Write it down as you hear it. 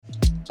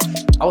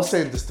I was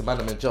saying this to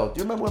man in jail. Do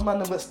you remember when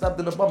man got stabbed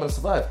in the bum and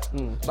survived?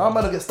 Now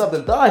man get stabbed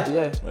and died.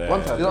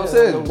 One time. You know what I'm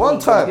saying? One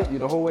time. Get you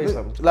the whole way,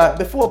 fam. Like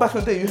before, back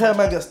in the day, you hear a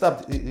man get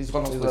stabbed, he's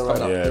gone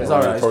hospital. He's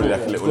alright. Probably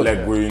like a little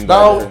leg wound.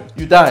 Now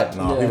you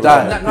die. You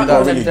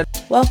die.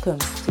 Welcome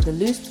to the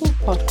Loose Talk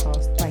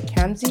podcast by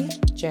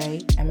Kamzi,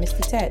 Jay, and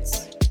Mr.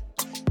 Teds.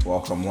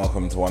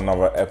 Welcome to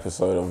another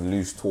episode of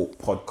Loose Talk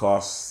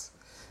podcast.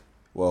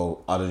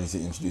 Well, I don't need to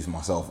introduce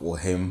myself or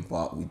him,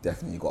 but we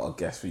definitely got a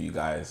guest for you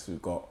guys.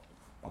 We've got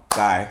a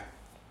guy,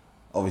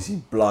 obviously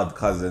blood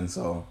cousin,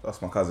 so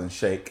that's my cousin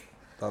Sheikh.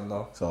 Don't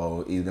know.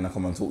 So he's gonna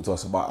come and talk to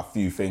us about a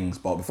few things.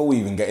 But before we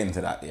even get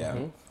into that,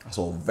 I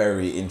saw a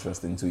very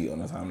interesting tweet on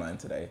the timeline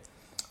today.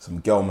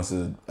 Some girl must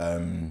have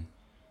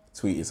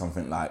tweeted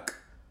something like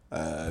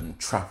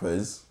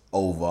trappers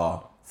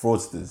over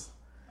fraudsters.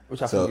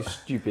 Which I think is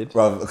stupid.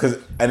 Bro,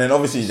 and then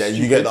obviously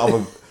you get the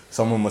other,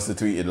 someone must have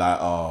tweeted like,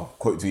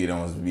 quote tweeted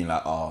and was being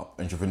like,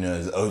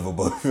 entrepreneurs over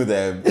both of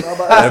them. And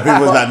then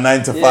people was like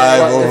 9 to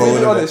 5 over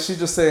all of them. She's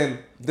just saying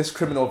this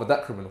criminal over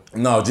that criminal.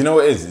 No, do you know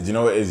what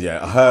it is?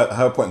 Yeah,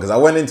 her point, because I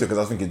went into it because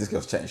I was thinking this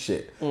girl's chatting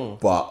shit,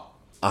 but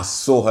I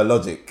saw her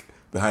logic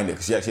behind it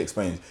because she actually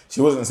explained.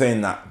 She wasn't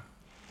saying that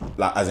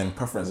like as in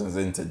preferences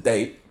in to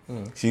date.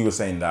 She was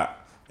saying that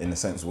in the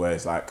sense where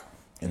it's like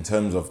in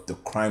terms of the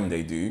crime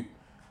they do,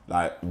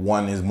 like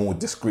one is more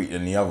discreet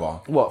than the other.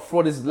 What,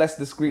 fraud is less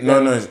discreet?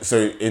 No. So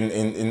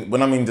in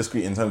when I mean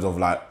discreet in terms of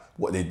like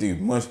what they do,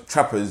 most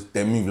trappers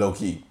they move low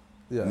key.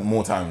 Yeah.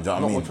 More time. Do you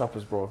know what I mean? Not all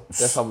trappers, bro.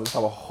 There's some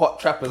hot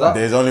trappers.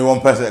 There's only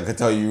one person that can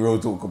tell you real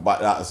talk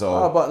about that.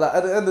 So. But like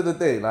at the end of the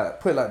day, like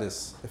put it like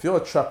this: if you're a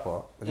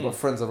trapper and you've got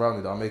friends around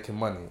you that are making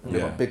money, and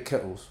you've got big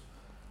kettles,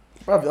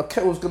 bro, your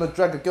kettle's gonna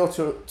drag a girl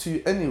to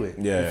you anyway.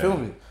 Yeah. You feel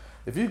me?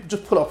 If you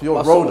just pull up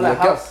your road,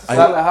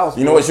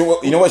 you know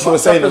what she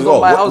was saying as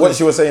well. What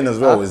she was saying as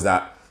well is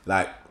that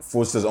like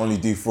fraudsters only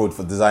do fraud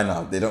for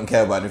designer. They don't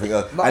care about anything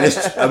else,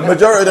 and a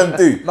majority of them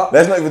do.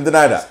 Let's not even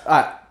deny that.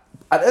 Alright.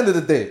 At the end of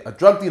the day, a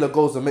drug dealer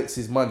goes and makes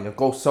his money and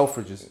goes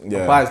Selfridges and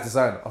buys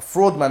designer. A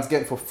fraud man's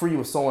getting for free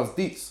with someone's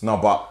deets. No,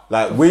 but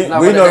like we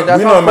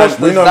know man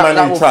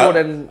who trap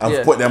and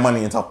put their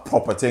money into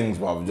proper things,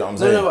 bro. You know what I'm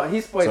saying? No, but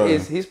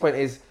his point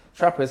is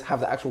trappers have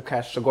the actual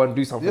cash to go and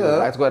do something,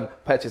 like to go and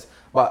purchase.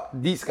 But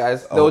these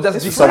guys, they'll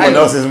just do someone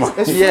else's money.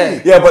 But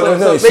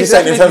she's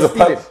saying in terms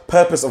of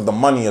purpose of the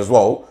money as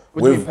well.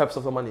 What do you mean purpose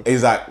of the money?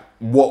 Is like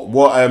what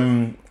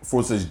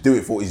fraudsters do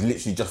it for is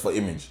literally just for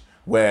image.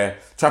 Where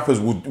trappers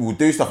will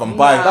do stuff and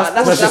buy.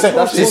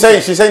 She's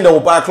saying they will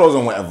buy clothes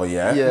and whatever,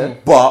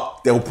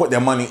 but they will put their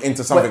money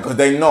into something because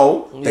they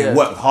know they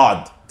worked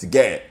hard to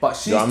get it. But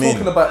she's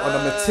talking about on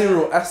the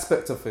material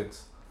aspect of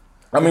things.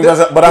 I mean, that's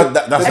a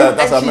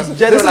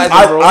message. I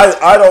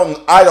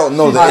don't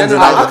know the ins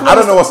and outs. I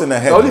don't know what's in their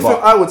head. The only thing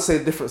I would say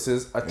the difference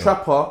is a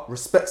trapper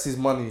respects his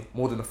money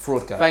more than a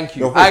fraud guy. Thank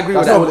you. I agree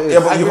with that. Yeah,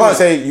 but you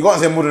can't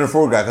say more than a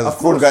fraud guy because a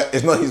fraud guy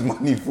is not his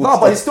money. No,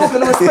 but he's still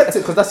gonna respect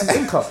it because that's his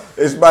income.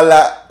 It's by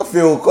like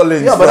Phil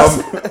Collins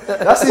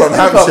that's his from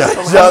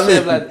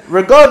Hampshire.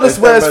 Regardless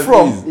where it's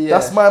from,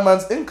 that's my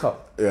man's income.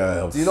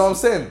 Yeah. Do you know what I'm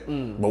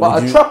saying?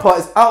 But a trapper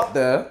is out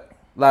there,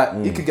 like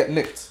he can get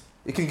nicked.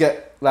 He can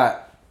get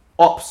like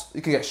ops,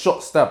 you can get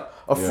shot, stabbed.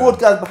 A fraud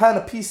guy's behind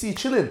a PC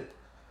chilling,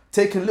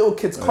 taking little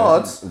kids'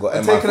 cards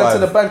and taking them to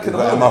the bank in the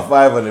morning.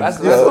 MI5 on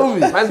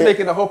him. Man's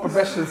making the whole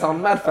profession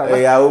sound mad, fam.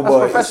 That's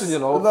profession, you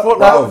know.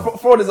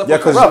 Fraud is a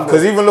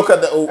because even look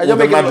at all the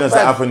madness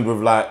that happened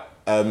with like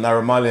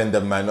Naira Marley and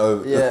them man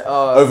over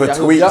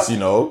tweets, you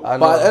know. But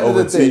at the end of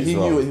the day, he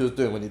knew what he was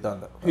doing when he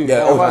done that.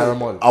 Naira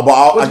Marley. But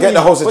I get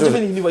the whole situation. What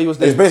do you mean he knew what he was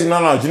doing? It's basically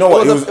no. Do you know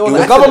what?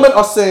 The government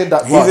are saying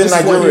that he's in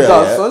Nigeria.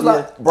 So it's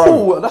like,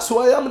 cool. That's who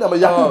I am. I'm a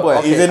Yahoo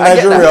boy. He's in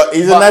Nigeria.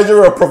 He's in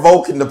Nigeria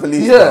provoking the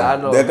police. Yeah, I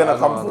know. They're gonna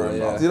come for him.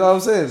 Do you know what I'm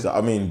saying? So,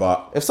 I mean,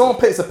 but if someone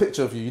paints a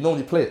picture of you, you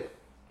normally play it.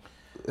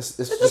 It's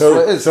just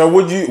what it is. So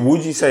would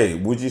you say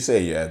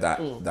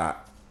that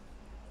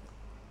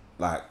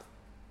like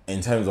in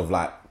terms of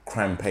like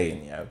crime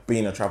paying,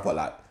 being a trapper,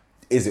 like,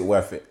 is it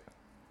worth it?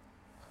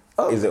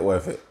 Is it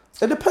worth it?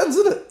 It depends,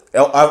 isn't it?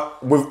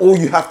 With all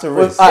you have to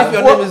risk. If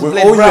your name is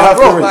Blade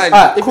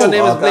Brown, if your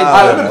name is Blade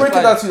Brown, let me break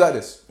it down to you like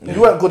this. You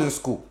weren't good in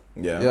school.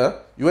 Yeah.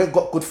 You ain't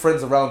got good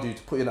friends around you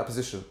to put you in that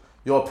position.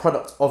 You're a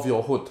product of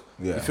your hood.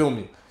 Yeah. You feel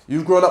me?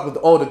 You've grown up with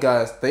the older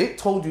guys. They ain't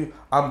told you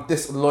I'm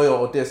this lawyer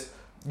or this.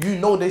 You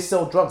know they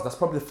sell drugs. That's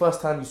probably the first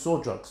time you saw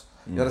drugs.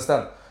 You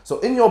understand? So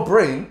in your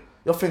brain,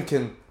 you're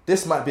thinking,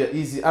 this might be an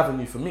easy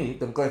avenue for me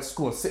than going to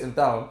school and sitting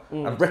down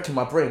and wrecking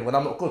my brain when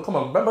I'm not good. Come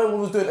on, remember when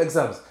we was doing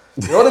exams?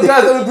 All the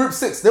guys that were in group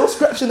 6, they were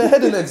scratching their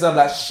head in the exam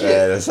like shit.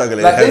 Yeah, they're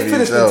struggling. Like they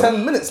finished in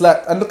 10 minutes,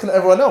 like, and looking at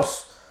everyone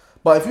else.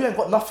 But if you ain't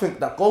got nothing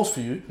that goes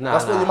for you,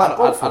 that's what you might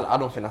go for. I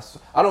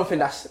don't think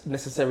that's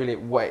necessarily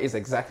what it is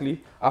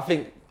exactly. I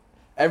think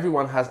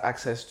everyone has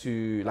access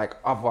to like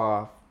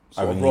other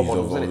sort of role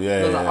models,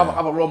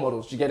 other role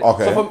models. You get it?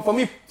 Okay. So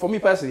for me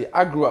personally,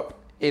 I grew up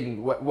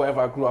in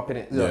wherever I grew up in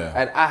it,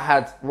 and I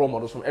had role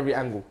models from every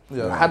angle.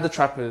 I had the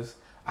trappers,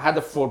 I had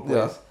the fraud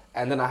boys,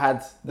 and then I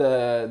had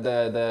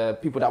the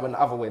people that went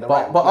the other way.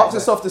 But ask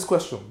yourself this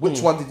question: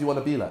 which one did you want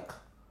to be like?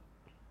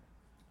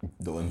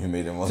 The one who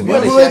made the most To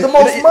money. be honest, made the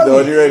most money. The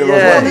one who made the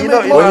most money.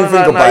 When you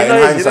think about it,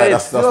 in hindsight,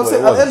 that's you know what I'm what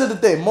saying? it At the end was.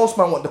 of the day, most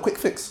man want the quick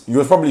fix. You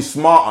was probably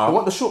smarter They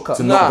want the shortcut.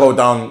 to not go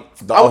down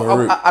the other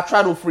route. I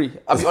tried all three.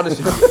 I'll be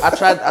honest with you. I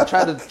tried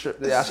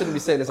I shouldn't be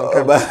saying this on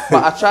camera,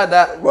 but I tried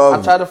that.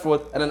 I tried the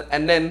fraud,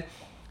 and then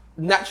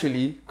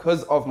naturally,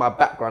 because of my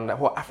background, that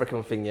whole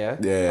African thing,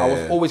 I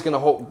was always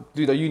gonna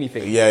do the uni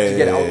thing.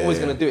 I was always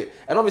gonna do it,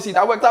 and obviously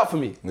that worked out for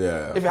me.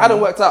 Yeah. If it hadn't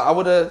worked out, I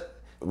would have.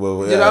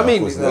 Well, you know what I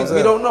mean?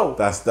 We don't know.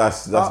 That's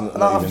not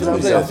even I to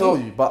be said. feel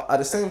you, but at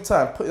the same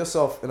time, put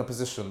yourself in a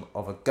position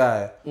of a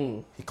guy.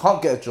 He can't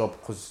get a job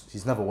because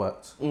he's never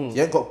worked. He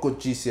ain't got good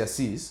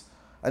GCSEs,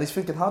 and he's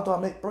thinking, how do I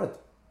make bread?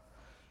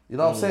 You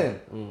know what I'm saying?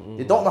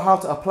 You don't know how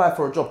to apply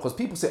for a job because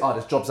people say,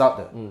 there's jobs out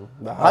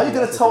there. How are you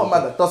going to tell a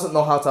man that doesn't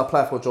know how to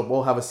apply for a job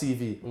or have a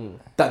CV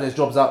that there's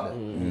jobs out there?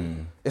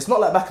 It's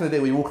not like back in the day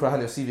where you walk around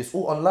your CV, it's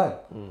all online.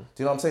 Do you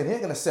know what I'm saying? He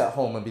ain't going to sit at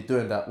home and be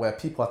doing that where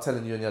people are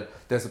telling you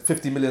there's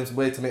 50 million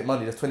way to make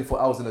money, there's 24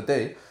 hours in a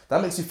day.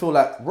 That makes you feel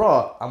like,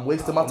 I'm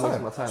wasting my time.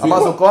 I might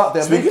as well go out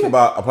there and Speaking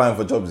about applying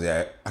for jobs,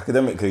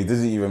 academically, it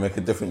doesn't even make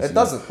a difference. It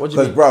doesn't. What do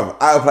you mean? Because, bruv,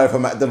 I applied for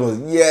McDonald's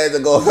years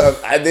ago,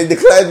 and they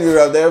declined me,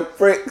 bruv. They're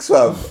pricks,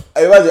 fam.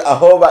 Imagine a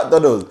whole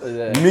McDonald's,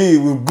 me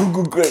with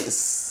Google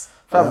grades.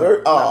 I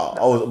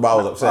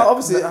was upset.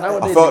 Obviously,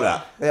 I felt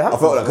that.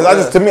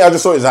 Because to me, I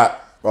just saw it as like,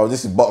 bro,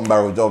 this is bottom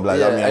barrel job.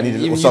 Like, I need a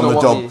little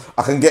summer job.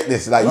 I can get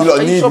this. Like, you lot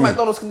need me. Are you sure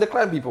McDonald's can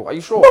decline people? Are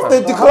you sure? Bro,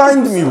 they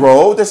declined me,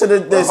 bro. They said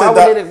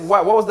that.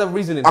 What was the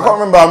reasoning? I can't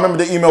remember. I remember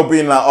the email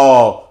being like,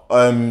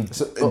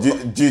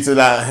 due to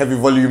that heavy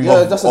volume.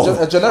 Yeah, that's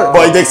a generic.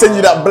 But they send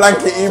you that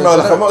blanket email.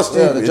 Like, I'm not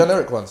stupid. Yeah, the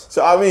generic ones.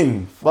 So I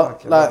mean,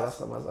 but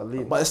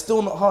it's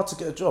still not hard to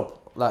get a job.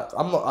 Like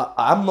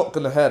I'm not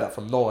gonna hear that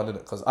from no one in it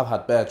because I've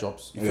had bare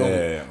jobs. You feel me?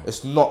 Yeah.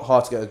 It's not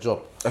hard to get a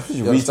job.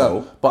 Especially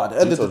retail. But at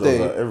the end of the day,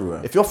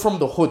 everywhere. if you're from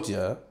the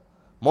hood,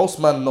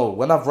 most men know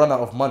when I've run out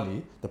of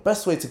money, the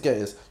best way to get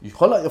is you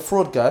holler at your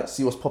fraud guy,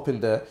 see what's popping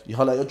there. You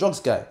holler at your drugs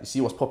guy, you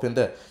see what's popping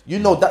there. You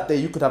know that day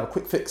you could have a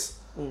quick fix.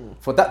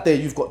 For that day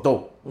you've got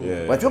dough.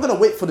 But if you're gonna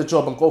wait for the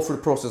job and go through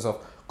the process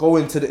of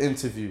going to the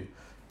interview,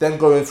 then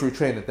going through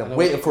training, then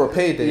waiting for a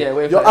payday,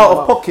 you're out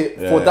of pocket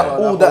for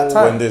that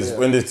time.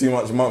 When there's too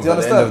much money at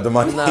the end of the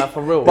money. Nah,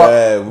 for real.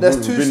 But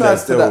there's two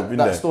sides to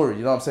that story,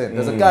 you know what I'm saying?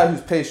 There's a guy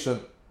who's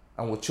patient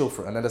and will chill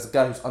for it, and then there's a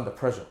guy who's under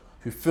pressure,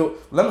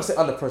 let me say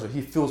under pressure,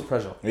 he feels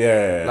pressure.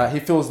 Like he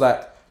feels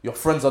like your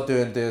friends are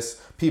doing this,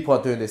 people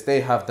are doing this,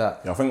 they have that.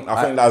 I think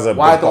that's a big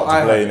part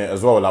to play in it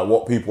as well, like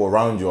what people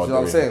around you are doing. You know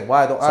what I'm saying?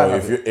 Why don't I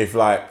have it? If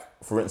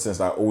like, for instance,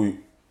 like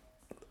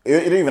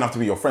it don't even have to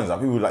be your friends, like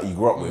people like you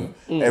grew up with.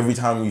 Every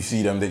time you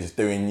see them, they're just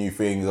doing new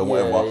things or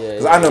whatever.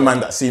 Because I know man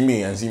that see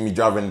me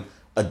driving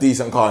a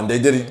decent car and they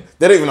don't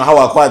even know how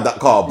I acquired that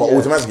car, but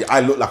automatically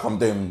I look like I'm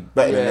doing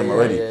better than them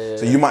already.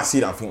 So you might see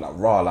that and think like,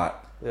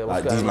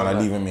 like these men are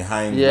leaving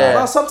behind. Yeah.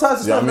 Well, sometimes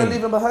it's not even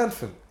leaving behind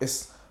thing.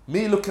 It's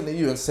me looking at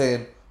you and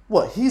saying,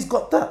 what, he's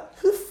got that?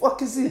 Who the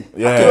fuck is he?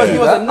 Yeah, he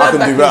was a nerd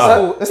back in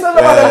school. It's not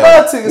about the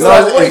nerd thing. It's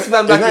not about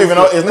the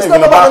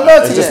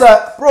nerd thing. It's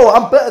like, bro,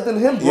 I'm better than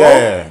him, bro.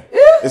 Yeah.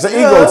 It's an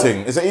ego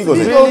thing. It's an ego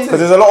thing. Because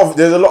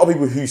there's a lot of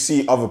people who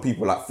see other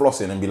people like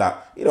flossing and be like,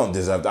 you don't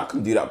deserve that. I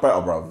can do that better,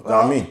 bro. You know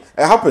what I mean?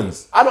 It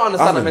happens. I don't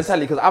understand that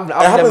mentality because I've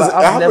never.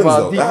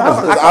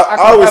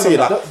 I always see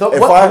that. The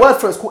word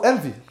for it's called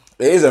envy.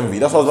 It is envy.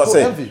 That's what I was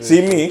about to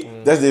say. See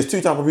me, there's two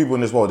types of people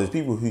in this world. There's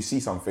people who see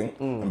something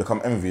and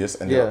become envious,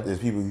 and there's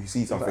people who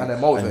see something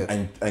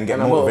and get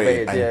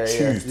motivated and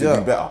choose to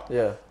do better.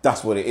 Yeah.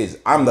 That's what it is.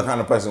 I'm the kind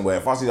of person where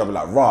if I see that, I'll be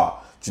like, rah,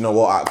 do you know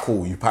what? Alright,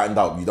 cool. You patterned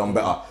out. You done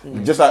better.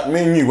 Just like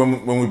me and you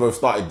when we both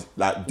started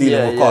like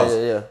dealing with cars.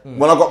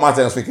 When I got my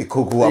turn, I was thinking,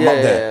 cool, I'm up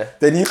there.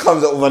 Then you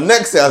comes up with the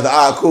next day. I was like,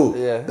 alright, cool.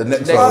 The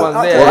next one,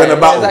 we're gonna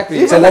battle.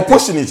 Exactly. So we're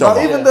pushing each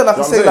other. Even then, I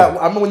can say like, I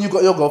remember when you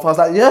got your golf, I was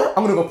like, I'm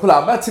gonna go pull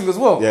out my thing as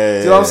well. Do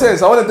you know what I'm saying?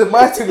 So I went and did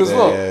my thing as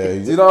well.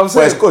 Do you know what I'm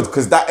saying? But it's good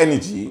because that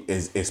energy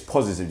is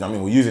positive. You know what I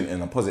mean, we're using it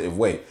in a positive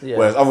way.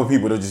 Whereas other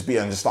people, they'll just be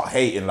and just start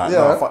hating like,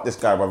 no, fuck this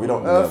guy, bro. We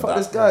don't deserve that.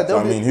 This guy. You know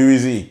what I mean, who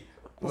is he?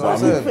 I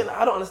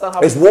don't understand how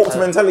it's warped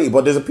mentality,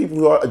 but there's people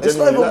who are it's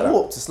not genuinely even like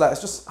warped. It's like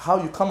it's just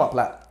how you come up.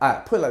 Like I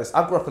put it like this: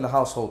 I grew up in a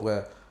household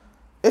where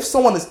if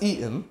someone is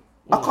eating,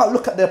 I can't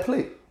look at their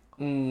plate.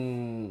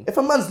 If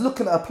a man's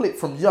looking at a plate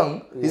from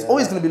young, he's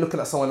always going to be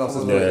looking at someone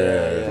else's plate. You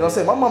know what I'm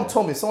saying? My mum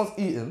told me if someone's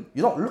eating,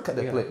 you don't look at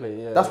their plate.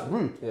 That's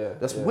rude.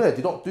 That's weird.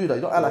 You don't do that.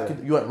 You don't act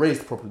like you weren't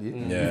raised properly.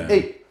 You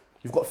ate.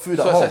 You've got food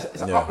at home.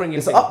 It's an upbringing.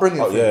 It's an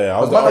upbringing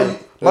thing.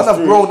 Man have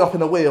grown up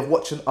in a way of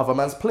watching other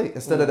man's plate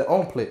instead of their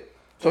own plate.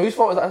 So whose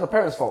fault is that? It's a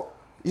parent's fault.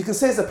 You can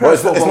say it's a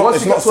parent's fault,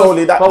 it's not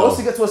solely that. But once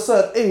you get to a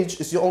certain age,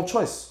 it's your own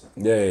choice.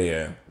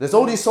 Yeah. There's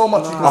only so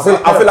much you can say.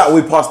 I feel like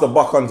we pass the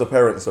buck on to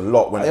parents a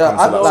lot when it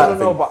comes to that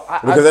thing.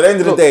 Because at the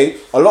end of the day,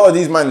 a lot of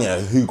these men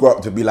who grow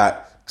up to be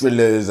like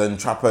drillers and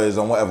trappers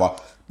and whatever,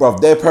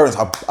 bruv, their parents,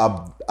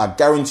 I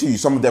guarantee you,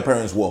 some of their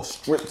parents were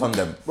strict on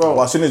them. Bro,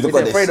 but as soon as they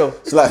got this,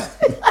 it's like...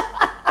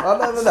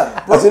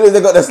 As soon as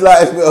they got the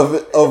slightest bit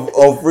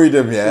of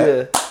freedom,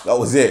 that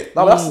was it.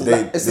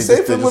 It's the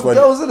same thing with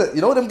girls, isn't it?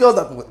 You know them girls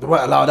that they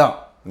weren't allowed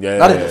out.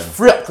 Now they just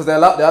free up because they're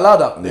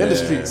allowed out. They're in the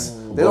streets.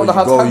 They don't know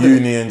how to handle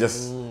uni it. and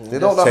just They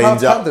don't know how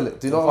to handle it.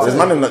 Do you know what I'm There's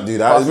saying? man them not do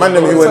that. There's man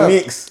them who were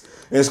Meeks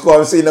in school.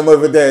 I've seen them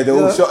over there. They're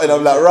all shot and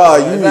I'm like, rah,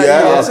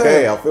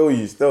 okay, I feel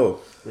you still.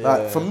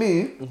 Like for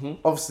me,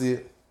 obviously,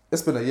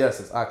 it's been a year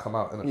since I come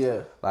out, innit?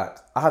 Yeah. Like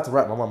I had to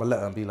write my mum a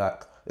letter and be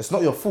like, it's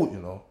not your fault, you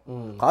know.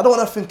 I don't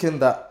want her thinking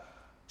that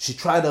she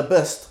tried her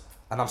best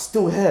and I'm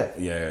still here.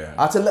 Yeah.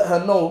 I had to let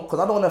her know because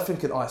I don't want her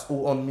thinking, oh, it's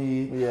all on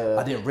me. Yeah.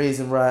 I didn't raise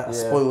him right. I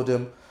spoiled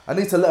him. I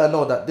need to let her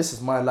know that this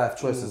is my life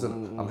choices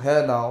and I'm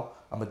here now.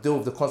 I'm gonna deal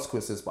with the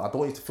consequences, but I don't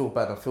want you to feel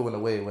bad and feel in a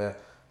way where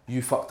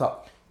you fucked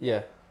up.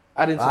 Yeah.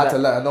 I had to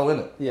let her know,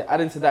 innit? Yeah,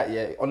 adding to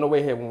that, on the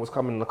way here when we was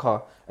coming in the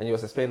car and you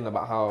was explaining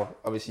about how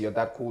obviously your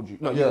dad called you.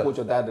 No, you called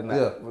your dad and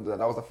that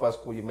was the first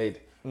call you made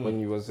when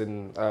you was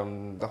in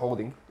the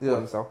holding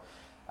cell.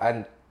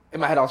 And in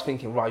my head I was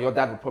thinking, right, your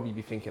dad would probably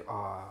be thinking,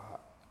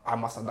 I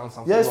must have done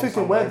something Yeah, he's wrong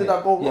thinking, where did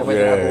I go wrong? Yeah, where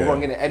did I go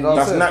wrong, innit? And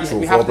that's natural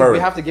we for a parent. we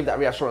have to give that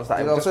reassurance that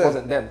You it know just what I'm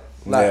wasn't them.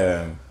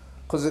 Like,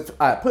 because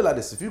if I put it like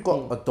this, if you've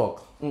got a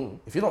dog,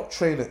 if you don't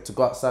train it to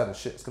go outside and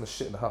shit, it's gonna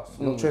shit in the house. If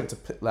you don't train it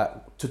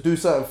to do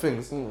certain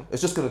things,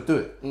 it's just gonna do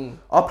it.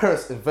 Our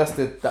parents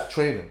invested that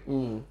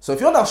training. So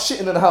if you're now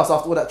shitting in the house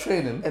after all that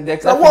training, and they're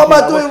like, what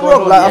am I doing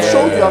wrong? Like I've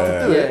showed you how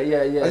to do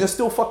it, and you're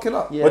still fucking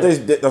up. Yeah. But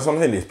that's what I'm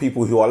saying. There's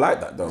people who are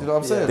like that though. Do you know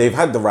what I'm saying? They've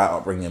had the right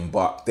upbringing,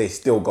 but they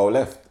still go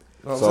left.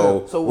 You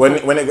know So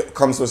when it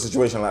comes to a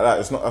situation like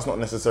that, that's not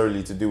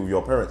necessarily to do with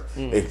your parents.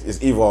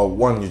 It's either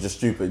one, you're just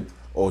stupid,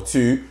 or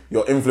two,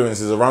 your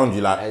influences around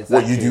you, like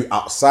what you do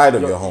outside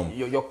of your home.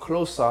 You're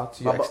closer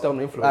to your external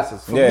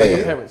influences from your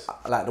your parents.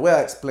 Like the way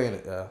I explain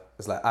it,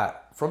 it's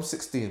like from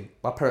 16,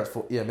 my parents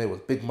thought EMA was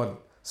big money.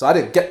 So I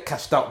didn't get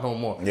cashed out no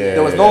more.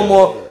 There was no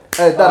more,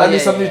 hey, Dad, I need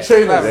some new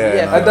trainers.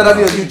 And then I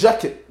need a new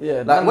jacket.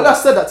 Like when I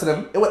said that to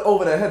them, it went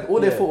over their head. All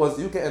they thought was,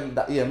 you getting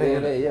that EMA.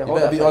 You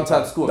better be on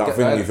time to school. That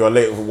thing, if you're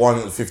late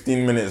for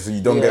 15 minutes,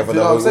 you don't get it for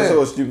that. What sort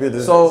of stupid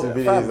is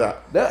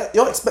that?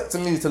 You're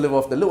expecting me to live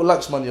off the little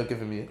lunch money you're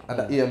giving me and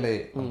the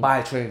EMA and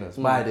buy trainers,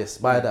 buy this,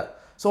 buy that.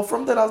 So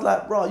from then I was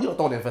like, bro, you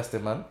don't invest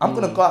in, man. I'm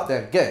going to go out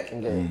there and get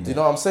it. Do you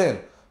know what I'm saying?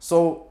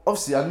 So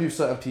obviously I knew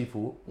certain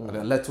people and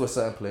it led to a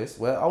certain place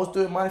where I was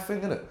doing my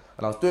thing, innit?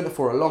 And I was doing it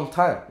for a long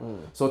time.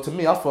 So to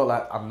me, I felt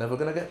like I'm never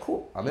going to get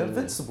caught. I'm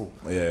invincible.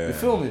 You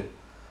feel me?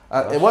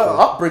 It wasn't an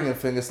upbringing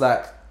thing. It's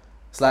like,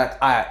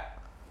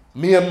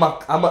 me and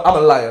I'm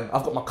a lion.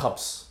 I've got my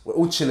cubs. We're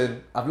all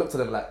chilling. I've looked at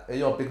them like, hey,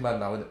 you're a big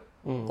man now, innit?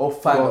 Go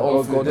find your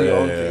own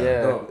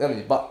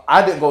food. But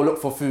I didn't go look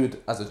for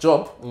food as a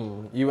job.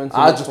 You went.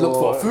 I just looked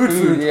for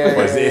food.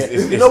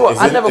 You know what?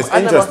 It's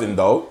interesting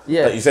though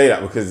that you say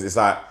that, because it's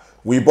like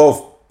we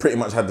both pretty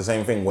much had the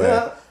same thing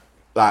where,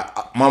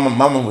 like, my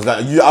mum was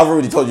like, I've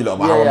already told you about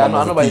how my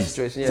mum was a piece.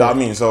 Situation. Do you know what I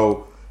mean?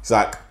 So it's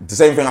like the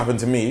same thing happened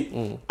to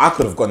me. I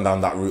could have gone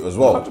down that route as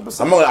well.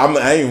 100%.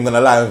 I ain't even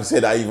gonna lie and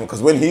say that, even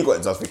because when he got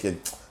into, I was thinking,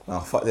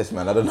 nah, fuck this,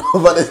 man. I don't know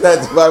about this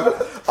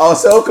 9-to-5. I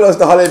was so close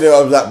to holiday.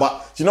 I was like, but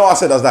do you know what I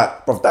said? I was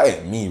like, bro, that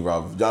ain't me,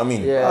 bro. Do you know what I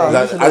mean?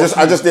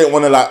 I just didn't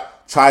want to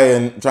like try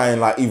and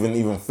like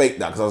even fake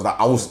that, because I was like,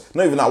 I was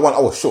not even that one. I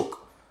was shook.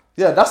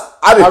 Yeah,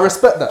 I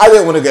respect that. I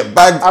didn't want to get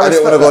bagged. I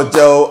didn't want to go to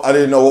jail. I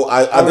didn't know.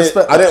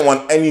 I didn't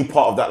want any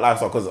part of that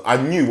lifestyle, because I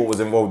knew what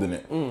was involved in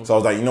it. So I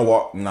was like, you know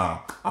what? Nah,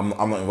 I'm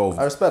not involved.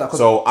 I respect that.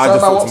 So I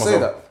just thought to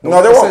myself, that.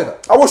 No, they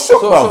won't. I was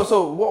shook, bro.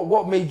 So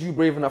what made you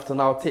brave enough to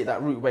now take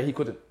that route where he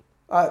couldn't?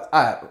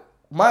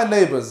 My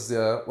neighbours,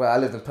 where I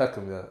lived in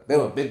Peckham, they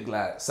were big,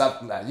 like,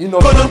 you know,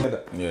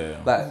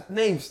 like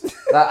names.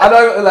 Like, I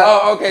don't like.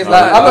 Oh, okay.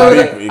 Like, I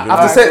don't. I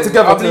have to say it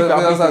together.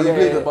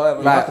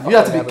 Like, you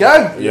had to be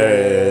gang.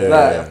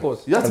 Yeah, of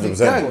course. You had to be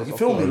gang. You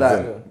feel me?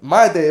 Like,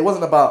 my day, it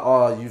wasn't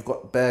about you've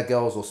got bare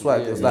girls or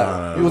swag. It was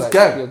like he was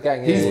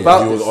gang. He's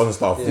about. He was on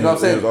stuff. You know what I'm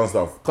saying? He was on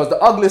stuff. Because the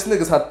ugliest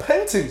niggas had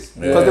paintings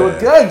because they were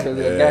gang.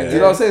 You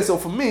know what I'm saying? So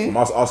for me,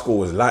 our school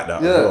was like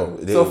that.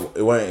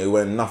 It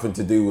weren't nothing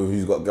to do with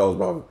who's got girls,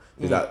 bro.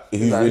 It's like,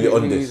 who's really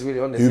on this?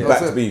 Who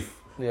backs beef?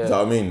 Do you know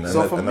what I mean?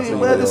 So for me,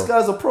 where this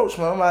guy's approached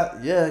me, I'm like,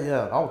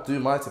 yeah, I'll do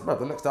my thing. Bro,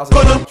 the next day I was in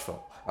the beach,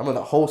 I mean,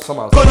 that whole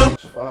summer I was in the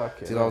beach. Do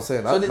you know what I'm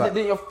saying? So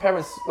didn't your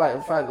parents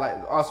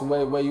ask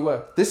where you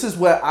were? This is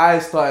where I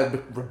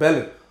started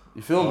rebelling.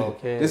 You feel me?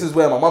 Okay. This is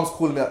where my mum's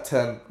calling me at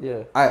 10.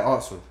 I ain't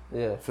answering.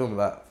 Yeah. Feel me?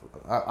 Like,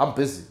 I'm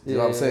busy. You know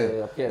what I'm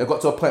saying? It got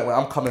to a point where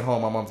I'm coming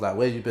home, my mum's like,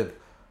 where you been?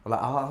 I'm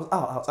like, I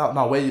was out.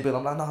 Now, where you been?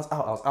 I'm like, no, I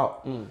was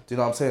out. Do you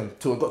know what I'm saying?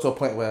 It got to a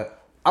point where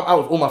I'm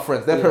out with all my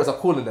friends. Their parents are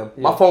calling them.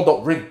 My phone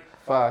don't ring.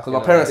 Because my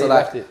parents are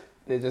like,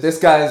 this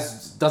guy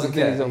doesn't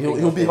care.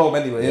 He'll be home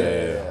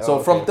anyway. So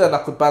from then I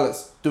could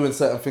balance doing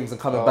certain things and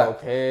coming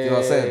back. Do you know what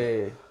I'm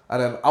saying?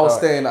 And then I was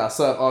staying at a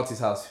certain auntie's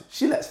house.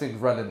 She lets things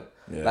run in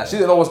it. Like, she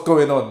didn't know what's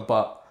going on,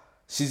 but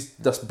she's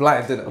just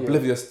blind,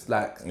 oblivious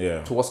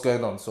to what's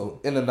going on.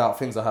 So in and out,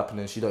 things are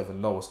happening. She don't even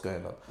know what's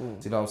going on. Do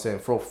you know what I'm saying?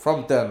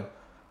 From then,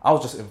 I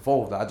was just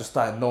involved. Like, I just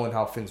started knowing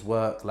how things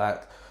work.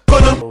 Like,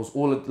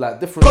 all of,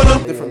 like, different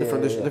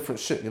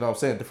shit. You know what I'm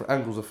saying? Different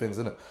angles of things,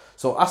 innit?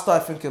 So I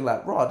started thinking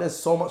like, there's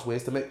so much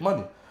ways to make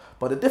money.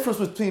 But the difference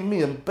between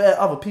me and bare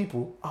other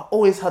people, I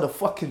always had a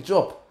fucking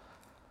job.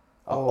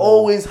 I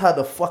always had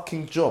a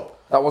fucking job.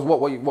 That was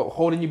what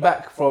holding you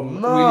back from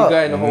Nah. really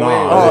going the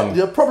whole way?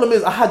 The problem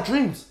is I had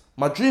dreams.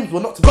 My dreams were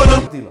not to be a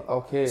drug dealer.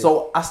 Okay.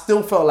 So I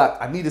still felt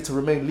like I needed to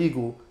remain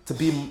legal to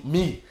be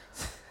me.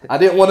 I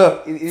didn't want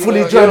to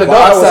fully join the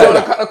dark side.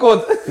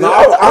 No,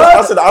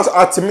 I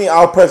said, to me,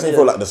 I personally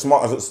feel like the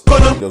smartest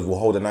will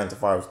hold a 9 to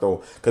 5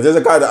 still. Because there's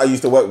a guy that I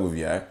used to work with,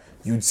 yeah.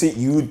 You would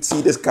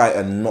see this guy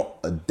and not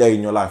a day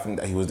in your life think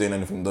that he was doing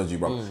anything dodgy,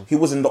 bro. He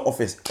was in the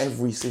office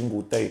every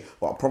single day.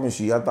 But I promise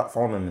you, he had that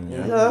phone on him,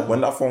 yeah. When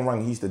that phone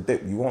rang, he used to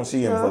dip. You won't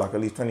see him for like at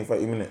least 20,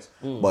 30 minutes.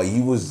 But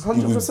he was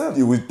 100%.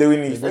 He was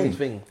doing his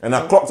thing. And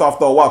I clocked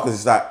after a while because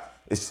it's like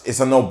it's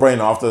a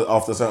no-brainer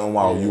after a certain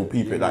while. You'll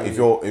peep it. Like if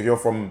you're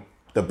from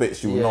the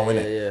bits, you will know,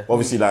 innit? Yeah.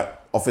 Obviously, like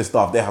office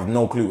staff, they have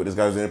no clue what this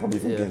guy's doing. They probably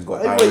thinking he's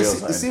got diarrhea or You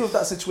something. see with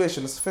that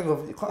situation, it's the thing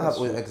of you can't have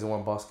all your eggs in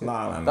one basket.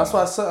 Nah, That's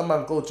why certain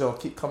man go jail and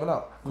keep coming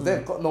out. Because they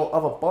ain't got no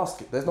other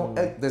basket. There's no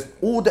egg. There's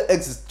all the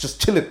eggs is just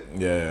chilling.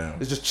 Yeah.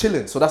 It's just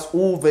chilling. So that's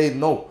all they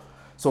know.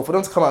 So for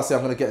them to come out and say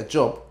I'm gonna get a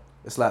job,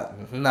 it's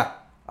like nah.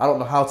 I don't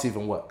know how to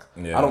even work.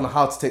 Yeah. I don't know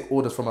how to take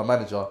orders from a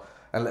manager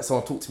and let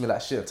someone talk to me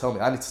like shit and tell me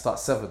I need to start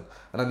 7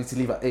 and I need to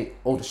leave at 8.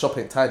 Oh, the shop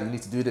ain't tidy. You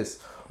need to do this.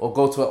 Or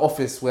go to an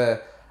office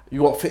where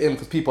you won't fit in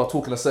because people are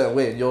talking a certain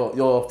way and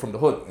you're from the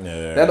hood.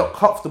 They're not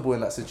comfortable in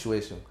that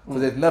situation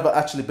because they've never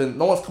actually been.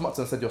 No one's come up to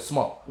them and said you're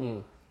smart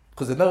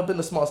because they've never been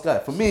the smartest guy.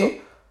 For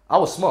me, I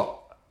was smart.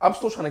 I'm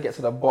still trying to get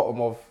to the bottom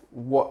of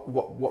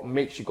what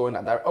makes you go in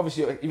that direction.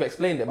 Obviously, you've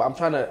explained it, but I'm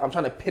trying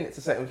to pin it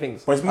to certain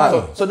things. But it's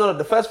mad. So no,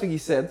 the first thing he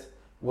said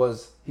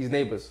was his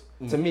neighbours.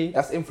 To me,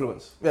 that's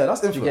influence. Yeah,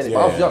 that's influence. You get it?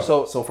 But I was young,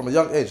 So so from a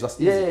young age, that's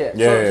easy.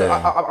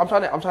 So I'm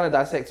trying to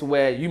dissect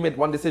where you made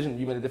one decision,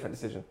 you made a different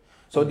decision.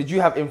 So did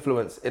you have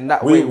influence in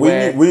that way?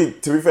 We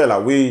to be fair,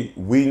 like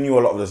we knew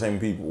a lot of the same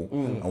people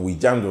and we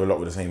jammed with a lot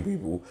of the same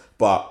people.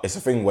 But it's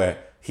a thing where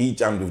he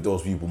jammed with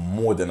those people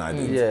more than I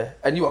did. Yeah,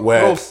 and you were Bro,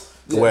 close.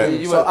 we Let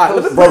me grew up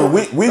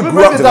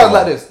break it together. down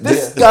like this.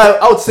 This guy,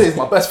 I would say, is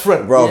my best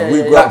friend. Bro,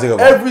 we grew up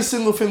together. Every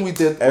single thing we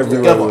did was Everywhere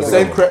together. was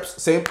Same together.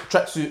 crepes, same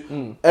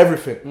tracksuit,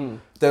 everything.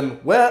 Then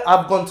where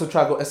I've gone to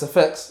try to go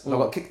SFX and I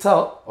got kicked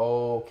out,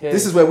 Okay.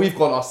 this is where we've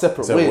gone our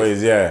separate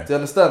ways. Yeah. Do you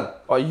understand?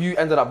 Or you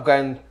ended up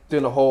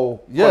doing the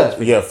whole. Yeah.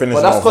 Yeah, finish.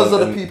 But that's because of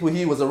the people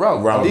he was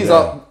around.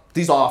 And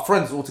these are our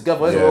friends all together.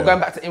 So Isn't we're it? going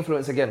back to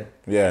influence again.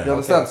 Yeah. You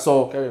understand?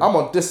 So Carry on. I'm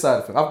on this side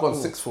of thing. I've gone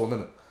 6 for a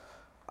minute.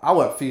 I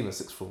weren't feeling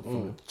 6 for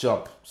from the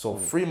jump. So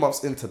 3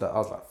 months into that, I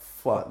was like,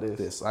 fuck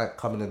this. I ain't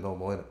coming in no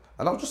more, innit?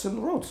 And I was just in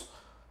the roads.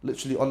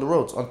 Literally on the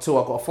roads until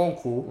I got a phone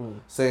call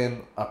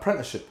saying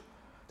apprenticeship.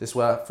 This is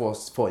where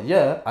for a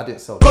year, I didn't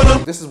sell.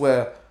 This is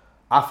where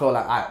I felt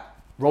like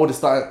road is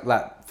starting,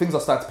 like things are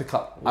starting to pick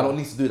up. I don't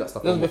need to do that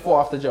stuff. This was before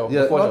or after jail?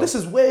 Yeah, Before no, jail. this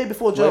is way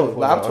before jail.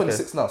 before Like, jail, I'm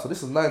 26 now, so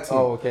this is 19.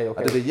 Oh, okay.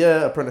 I did a year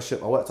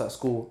apprenticeship. I worked at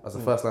school as a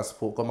first line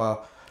support, got my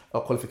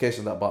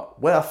qualification that. But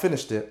where I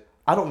finished it,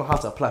 I don't know how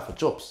to apply for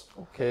jobs.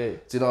 Okay.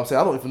 Do you know what I'm saying?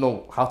 I don't even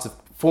know how to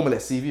formulate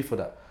a CV for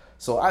that.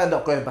 So I ended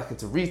up going back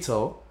into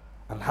retail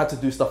and had to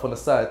do stuff on the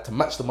side to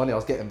match the money I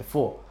was getting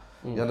before.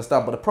 You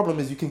understand? But the problem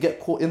is you can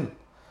get caught in.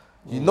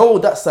 You know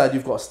that side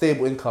you've got a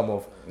stable income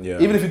of.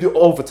 Even if you do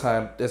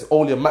overtime, there's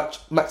only a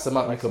max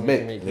amount you can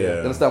make. You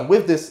understand?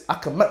 With this, I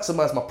can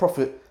maximize my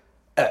profit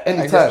at any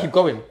time. Just keep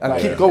going.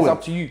 And keep going. It's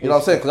up to you. You know what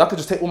I'm saying? Because I could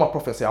just take all my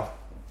profit and say, I'm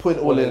putting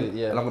it all in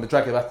and I'm going to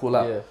drag it back all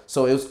out. Yeah.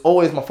 So it was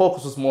always, my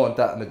focus was more on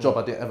that and the job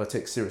I didn't ever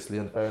take seriously.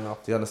 Fair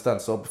enough. Do you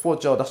understand? So before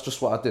jail, that's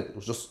just what I did. It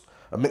was just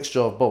a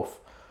mixture of both.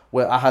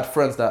 Where I had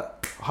friends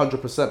that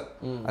 100%,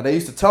 and they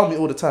used to tell me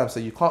all the time,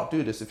 say you can't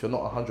do this if you're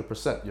not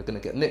 100%, you're gonna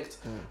get nicked.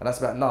 And that's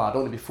like, nah, I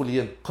don't want to be fully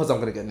in because I'm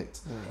gonna get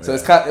nicked. So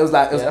it's kind, it was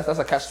like, That's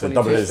a catch 22.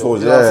 double-edged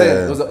sword. you know what I'm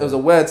saying? It was a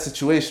weird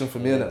situation for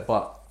me, innit?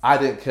 But I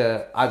didn't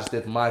care. I just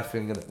did my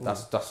thing, innit?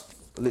 That's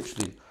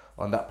literally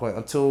on that point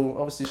until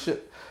obviously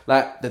shit.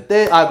 Like the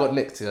day I got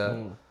nicked,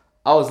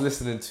 I was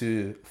listening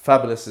to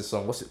Fabulous's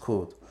song. What's it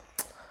called?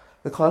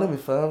 They calling me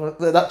fam.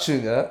 That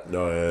tune,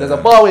 There's a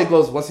bar where it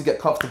goes, once you get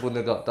comfortable,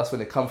 nigga, that's when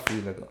they come for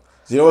you, nigga.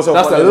 You know what's so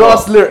That's funny the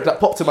last lyric that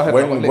popped in my head.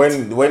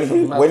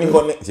 when he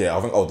got nicked,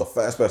 I think I was the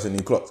first person he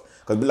clocked.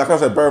 Because like I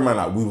said, bear in mind,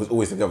 like, we was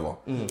always together.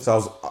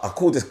 So I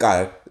called this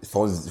guy, his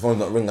phone's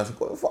not ringing. I said,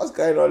 what the fuck's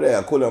going on there?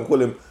 I call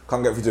him,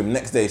 can't get through to him.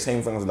 Next day,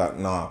 same thing. I was like,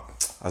 nah.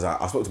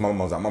 I spoke to my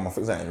mum. I was like, mum, I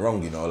think something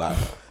wrong, you know. Like,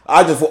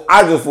 I just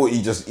thought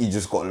he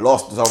just got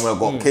lost somewhere,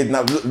 got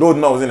kidnapped. Lord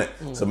knows,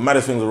 innit? So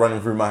maddest things were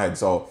running through my head.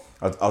 So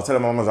I was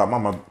telling my mum, I was like,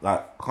 mum,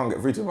 I can't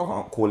get through to him. I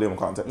can't call him. I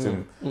can't text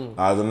him.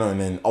 I don't know. And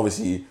then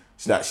obviously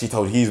she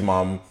told his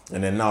mum,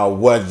 and then now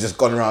word just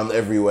gone around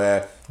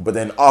everywhere. But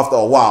then after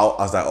a while,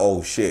 I was like,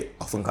 oh shit,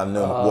 I think I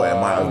know what it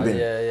might have been.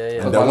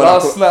 And then my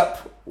last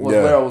snap was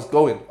where I was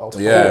going. Oh,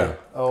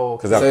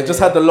 So it just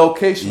had the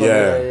location on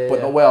it,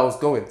 but not where I was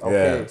going.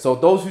 Okay. So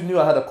those who knew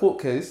I had a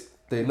court case,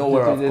 they know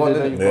where I've gone.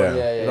 You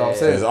know what I'm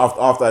saying?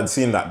 After I'd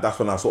seen that, that's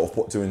when I sort of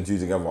put 2 and 2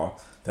 together.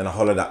 Then I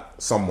hollered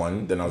at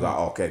someone. Then I was like,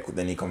 oh, okay, cool.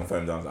 Then he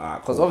confirmed. I was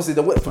like, Because obviously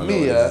the for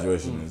me,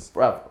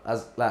 bruv,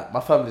 as like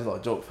my family's not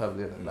a joke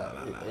family, innit?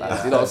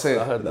 Like, you know what I'm saying?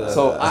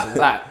 So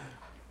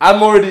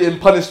I'm already in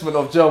punishment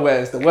of jail where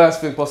it's the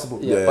worst thing possible.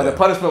 Yeah. But the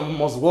punishment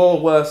was well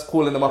worse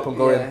calling them up and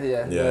going,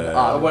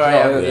 Yeah. where I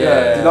am.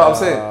 Yeah. Do you know what I'm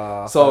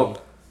saying? So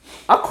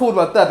I called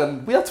my dad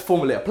and we had to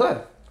formulate a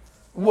plan.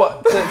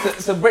 What?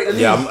 To break the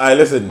news? Yeah, I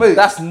listen. Wait,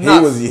 that's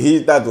nuts.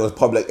 His dad was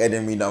public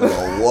enemy number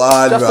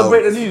one. Just bro. to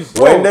break the news.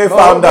 When they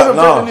found out, break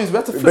the news, we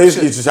had to flip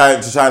basically shit. to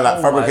try and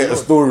like fabricate a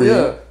story,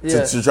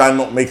 to try and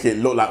not make it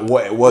look like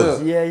what it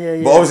was.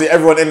 Yeah. But obviously,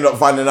 everyone ended up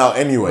finding out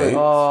anyway.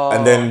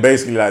 And then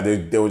basically, like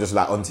they were just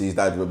like onto his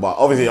dad. But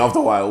obviously, after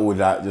a while, all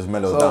that just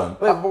mellowed down.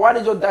 Wait, but why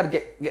did your dad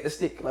get the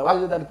stick? Like, why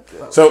did your dad?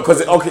 So,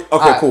 because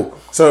cool.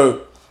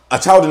 So, a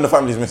child in the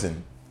family is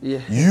missing. Yeah.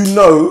 You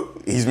know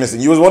he's missing.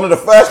 You was one of the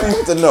first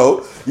people to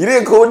know. You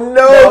didn't call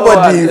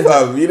nobody,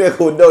 fam. You didn't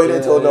call you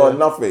didn't tell no one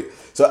nothing.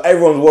 So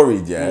everyone's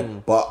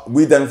worried, But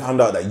we then found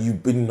out that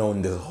you've been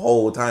known this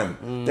whole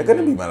time. They're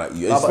gonna be mad at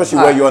you, especially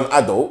where you're an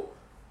adult.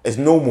 It's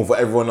normal for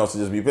everyone else to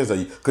just be pissed at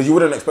you because you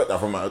wouldn't expect that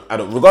from an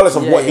adult, regardless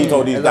of what he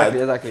told his dad.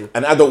 Exactly.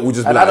 An adult would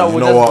just be An like, adult you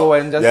would know just what? go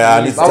and just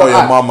I need to tell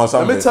your mum or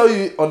something. Let me tell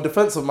you on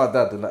defense of my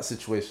dad in that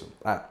situation.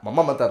 Like, my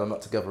mum and dad are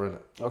not together,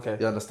 innit? Okay.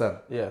 You understand?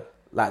 Yeah.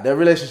 Like, their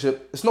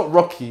relationship, it's not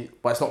rocky,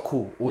 but it's not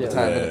cool all the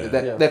time,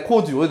 innit? They're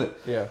cordial, innit?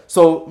 Yeah.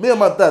 So, me and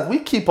my dad, we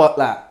keep up,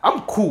 like, I'm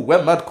cool,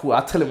 we're mad cool,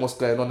 I tell him what's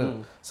going on,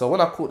 innit? So,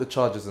 when I caught the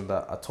charges and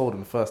that, I told him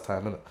the first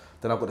time, innit?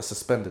 Then I got it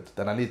suspended,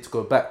 then I need to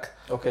go back.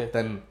 Okay.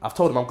 Then I've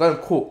told him I'm going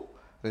to court.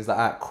 And he's like,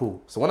 alright,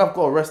 cool. So, when I've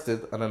got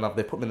arrested, and then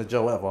they put me in the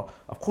jail, whatever,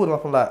 I've called him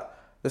up and like,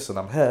 listen,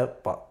 I'm here,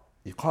 but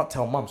you can't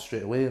tell mum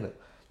straight away, innit?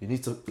 You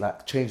need to,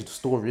 like, change the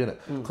story, innit?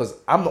 Because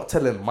I'm not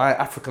telling my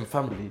African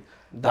family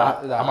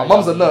that my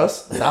mum's a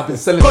nurse, that I've been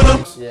selling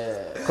drugs.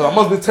 Because my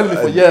mum's been telling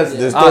me for years,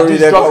 these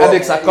drug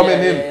addicts are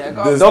coming in.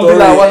 Don't be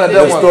like one of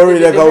them. The story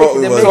they come up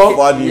with was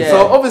funny.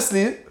 So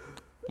obviously,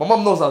 my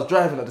mum knows I was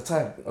driving at the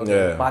time,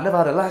 but I never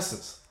had a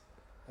license.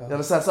 You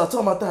understand? So I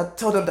told my dad,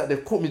 tell them that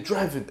they've caught me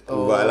driving.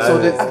 So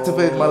they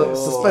activated my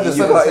suspended sentence.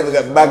 You can't even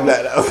get bagged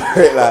like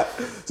that.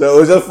 Like, so it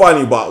was just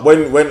funny, but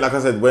when like I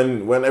said,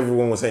 when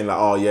everyone was saying like,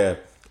 oh yeah,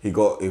 he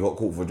got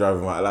caught for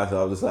driving without a license,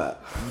 I was just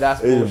like,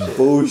 that's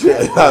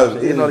bullshit.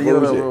 You know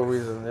the real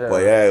reason. Yeah.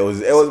 But yeah, it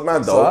was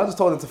mad though. So I just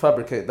told him to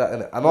fabricate that,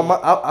 innit? And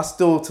I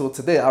still till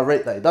today I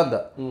rate that he done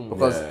that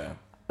because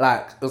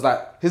like it was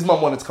like his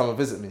mum wanted to come and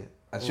visit me.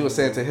 And she was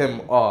saying to him,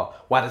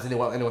 why doesn't he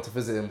want anyone to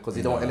visit him? Because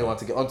he don't want anyone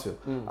to get onto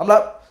him. I'm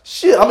like,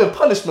 shit, I'm in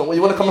punishment when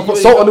you want to come and put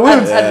salt on the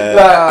wound.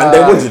 And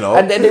they would, you know.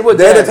 And then they would.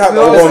 They're the type that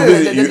will go and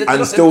visit you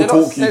and still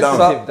talk you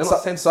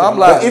down. So I'm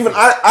like... Even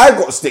I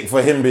got stick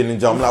for him being in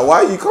jail. I'm like,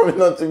 why are you coming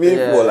on to me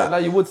for? Like, no,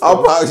 you would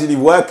I'm actually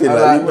working.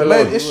 Like, the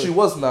main issue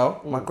was now,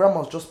 my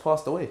grandma's just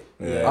passed away.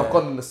 I've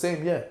gone in the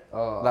same year.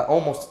 Like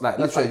almost, like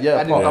literally a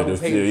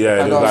year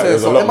apart.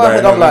 So in my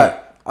head, I'm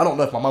like, I don't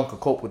know if my mum can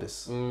cope with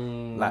this.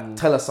 Like,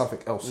 tell her something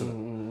else.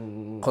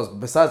 Because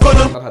besides, I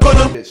had a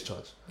bitch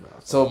charge.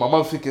 So my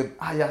mum thinking,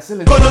 yeah,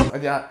 selling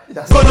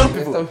and selling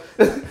people.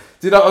 Do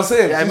you know what I'm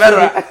saying?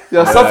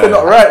 Yeah, something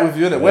not right with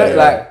you, innit? Where,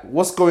 like,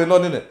 what's going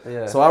on, innit?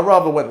 Yeah. So I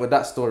rather went with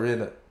that story,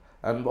 innit?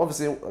 And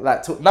obviously,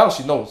 like, now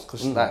she knows.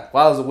 Because, like,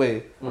 while I was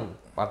away,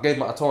 I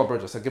told my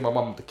brother, I said, give my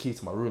mum the key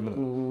to my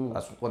room, innit? I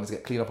just wanted to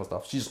get clean up and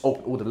stuff. She just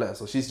opened all the letters.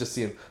 So she's just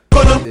seeing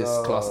this,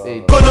 class A,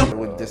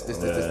 this,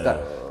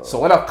 that. So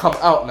when I've come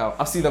out now,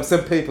 I've seen them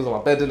send papers on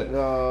my bed,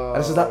 innit?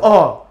 And she's like,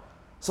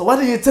 so why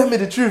didn't you tell me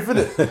the truth,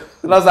 innit?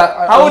 And I was like,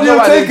 how would you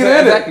have taken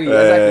it, innit?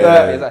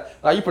 Exactly.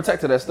 Like, you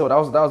protected her still. That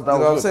was you know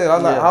what I'm saying? I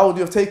was like, how would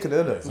you have taken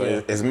it, innit?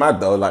 So it's mad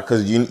though, like,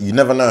 because you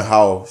never know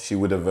how she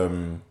would have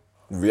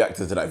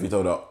reacted to that if you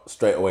told her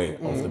straight away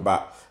off the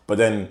bat. But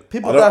then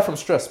people die from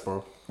stress,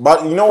 bro.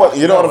 But you know what?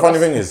 You know what the funny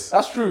thing is?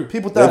 That's true.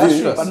 People die from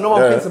stress. But no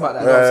one thinks about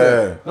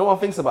that. No one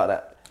thinks about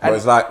that. But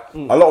it's like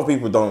a lot of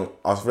people don't.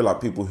 I feel like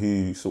people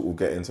who sort of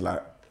get into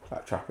like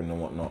trapping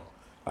and whatnot.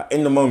 Like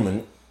in the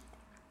moment,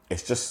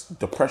 it's just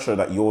the pressure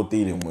that you're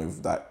dealing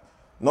with. That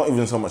not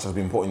even so much has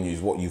been put on you,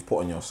 is what you've put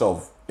on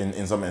yourself.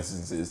 In some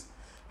instances,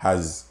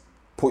 has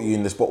put you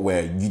in the spot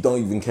where you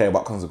don't even care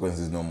about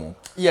consequences no more.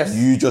 Yes.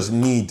 You just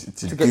need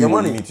to get your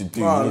money. You need to do.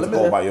 You need to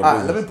go about your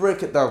business. Let me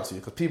break it down to you,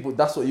 because people,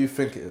 that's what you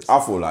think it is. I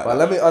feel like but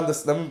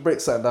that. let me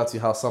break something down to you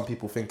how some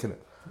people think in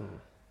it.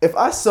 If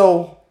I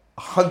sell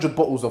 100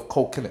 bottles of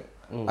Coke in it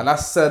and I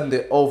send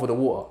it over the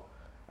water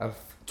and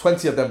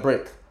 20 of them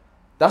break,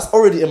 that's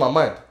already in my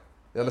mind.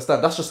 You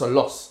understand? That's just a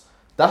loss.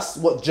 That's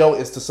what jail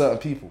is to certain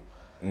people.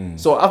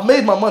 So I've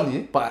made my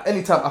money, but at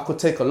any time I could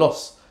take a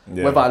loss.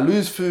 Whether I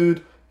lose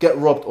food, get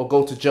robbed, or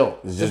go to jail.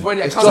 They've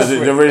already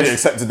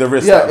accepted the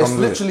risk. Yeah, it's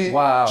literally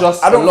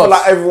just I don't feel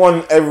like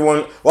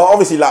everyone. Well,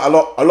 obviously, like a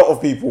lot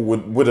of people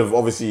would have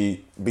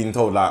obviously been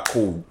told like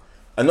cool,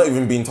 and not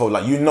even being told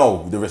like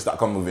the risk that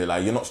come with it.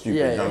 Like you're not stupid.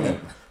 You know what I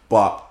mean?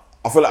 But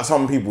I feel like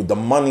some people, the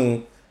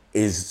money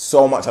is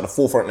so much at the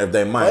forefront of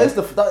their mind.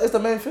 That is the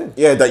main thing.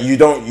 Yeah, that even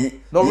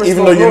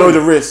though you know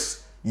the risk.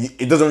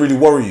 It doesn't really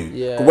worry you.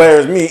 Yeah.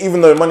 Whereas me,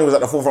 even though money was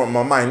at the forefront of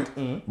my mind,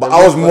 but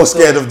I was more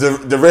scared of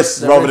the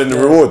risk rather than the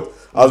reward.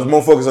 I was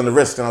more focused on the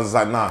risk, and I was just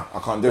like, nah, I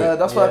can't do it. Yeah,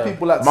 that's why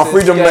people like My say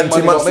freedom scared meant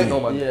too money much don't to make me. no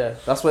money. Yeah.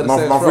 That's where the My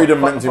saying's from.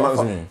 freedom meant too much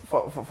to me.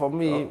 For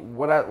me,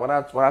 when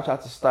I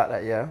tried to start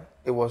that,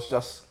 it was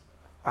just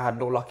I had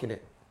no luck in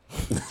it.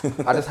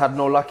 I just had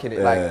no luck in it.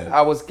 Like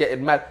I was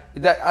getting mad.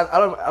 I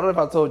don't know if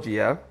I told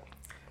you,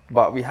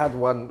 but we had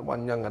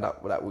one younger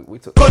that we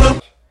took to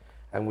lunch,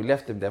 and we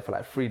left him there for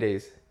like 3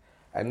 days.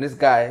 And this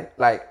guy,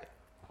 like,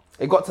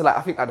 it got to like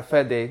I think like the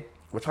third day,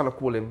 we're trying to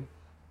call him,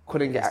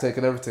 couldn't get. He's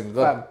taking everything.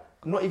 Gone.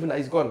 Not even that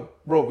he's gone,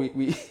 bro.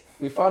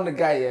 We found the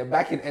guy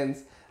back in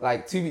ends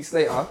like 2 weeks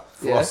later,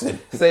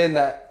 saying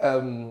that.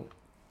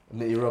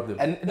 And he robbed him.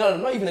 And no,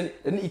 not even.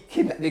 And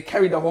they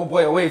carried the whole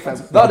boy away, fam.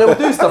 No, they will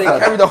do stuff They like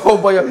carried that. the whole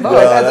boy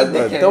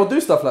away. They'll do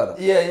stuff like that.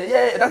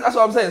 Yeah. That's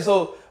what I'm saying.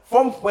 So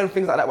from when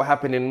things like that were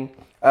happening,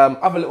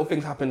 other little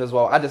things happened as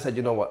well. I just said,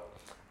 you know what,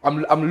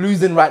 I'm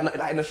losing right now.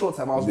 Like in the short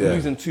time, I was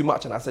losing too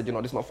much, and I said, you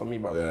know, this is not for me,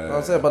 bro. You know what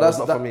I'm saying? But It's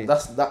that's not for me.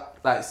 That's that.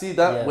 Like, see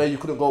that where you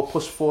couldn't go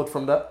push forward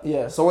from that.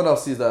 Yeah. Someone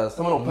else sees that as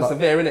Someone will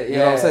persevere in it. You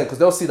know what I'm saying? Because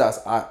they'll see that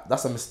as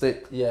that's a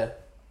mistake. Yeah.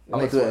 I'm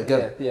gonna do it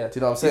again. Yeah. Do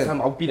you know what I'm saying? This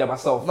time I'll be there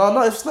myself.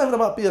 No, it's not even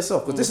about be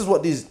yourself. Because this is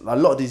what a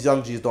lot of these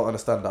young G's don't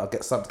understand. That I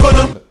get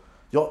something.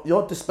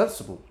 You're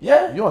dispensable.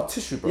 Yeah. You're a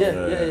tissue, bro.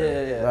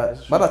 Yeah.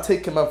 Like, man, I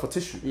taking man for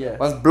tissue. Yeah.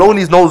 Man's blown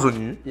his nose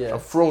on you Yeah.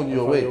 and thrown you And thrown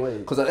you away. away.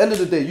 Because at the end of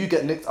the day, you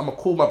get nicked. I'm gonna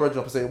call my brother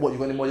up and say, "What? You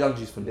got any more young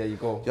G's for me?" There you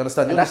go. You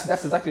understand? And that's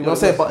exactly you know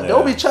what what I'm saying. it But was.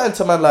 they'll be chatting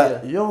to man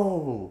like,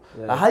 "Yo,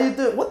 like, how you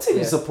doing? What team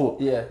you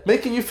support?" Yeah.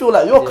 Making you feel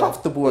like you're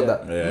comfortable in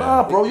that. Yeah.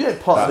 Nah, bro, you ain't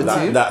part of the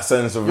team. That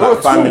sense of You're like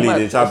a tool, family, man.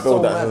 they try to You're build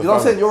so that. mad. sense of You know what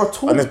I'm saying? family. You're a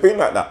tool. And it's been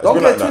like that. It's Don't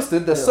been get like that.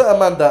 twisted. There's certain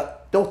man that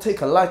they'll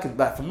take a liking.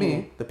 Like for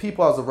me, the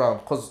people I was around,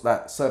 because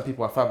like certain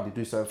people in my family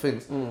do certain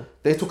things,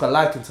 they took a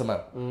liking to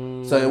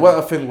man. So it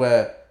wasn't a thing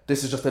where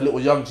this is just a little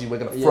young G, we're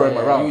gonna throw him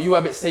around. You were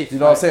a bit safe. You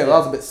know what I'm saying? I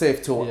was a bit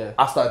safe till Yeah.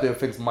 I started doing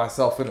things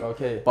myself. Innit?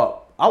 Okay.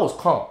 But I was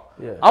calm.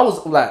 Yeah. I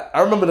was like,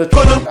 I remember the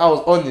trip I was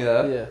on,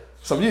 Yeah.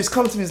 Some youths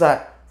come to me, he's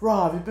like,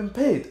 "Rah, have you been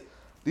paid?"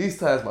 These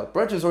times, my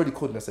brother's already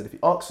called me and said, if he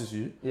asks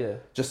you,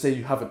 just say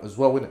you haven't as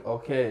well, innit?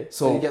 Okay.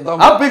 So you get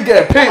done I've been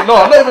getting paid. No,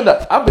 I'm not even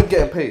that. I've been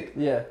getting paid.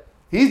 Yeah.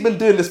 He's been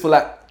doing this for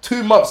like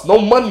 2 months, no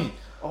money.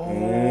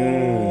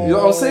 Oh. You know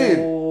what I'm saying?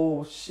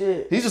 Oh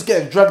shit. He's just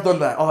getting dragged on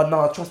like, oh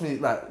no, trust me,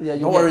 like, Yeah,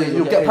 don't worry,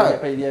 you'll get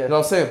paid. yeah. You know what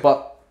I'm saying?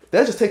 But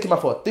they're just taking him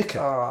out for a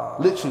dickhead,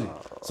 literally.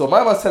 So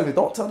my man's telling me,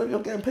 don't tell them you're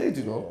getting paid,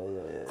 you know,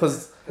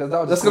 because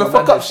that's gonna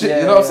fuck up shit.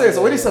 You know what I'm saying?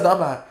 So when he said that, I'm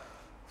like,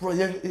 bro,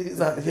 yeah, he's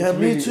like, yeah,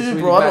 me really- too, it's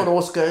really bro. I bad. don't know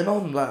what's going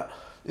on, like.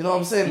 You know what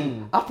I'm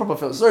saying? I probably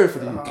felt sorry for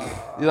you. You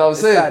know what I'm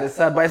saying? It's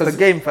sad, but it's the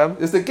game, fam.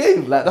 It's the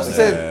game. Like that's what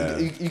I'm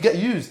saying. You get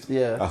used.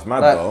 Yeah. That's mad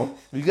Like, though.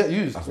 you get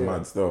used. That's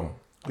mad still.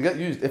 You get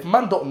used. If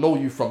man don't know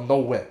you from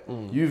nowhere,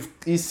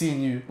 he's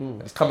seen you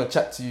and he's come and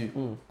chat to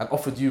you and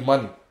offered you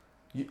money.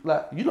 You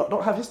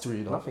don't have history,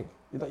 you know. Nothing.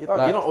 You don't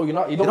Like, owe you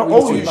don't owe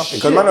owe you you nothing.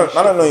 shit. Because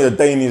I don't know your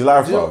day in his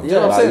life, bro. Do you know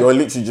what I'm Like, saying? you're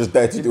literally just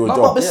there to do a No,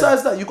 job. but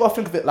besides that, you gotta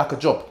think of it like a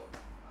job.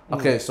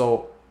 Okay,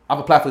 so I've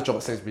applied for the job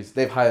at Sainsbury's.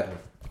 They've hired me.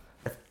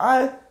 If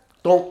I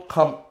don't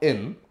come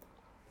in,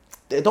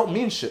 it don't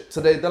mean shit.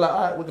 So they're like,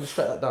 all right, we're gonna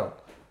strike that down.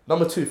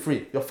 Number 2,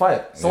 3, you're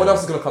fired. Someone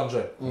else is gonna come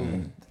join.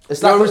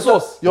 It's You're like a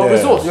resource. You're a Yeah.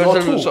 resource. You're You're a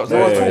a tool. resource. You're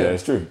a Yeah, tool.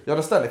 it's true. You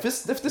understand? If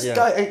this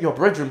guy ain't your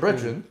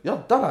brethren,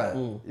 you're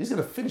done. He's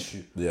gonna finish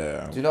you.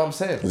 Yeah. Do you know what I'm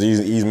saying? Because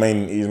his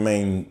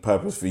main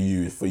purpose for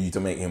you is for you to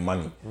make him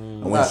money.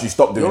 And once Like, you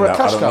stop doing you're a that,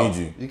 I cash don't cow. need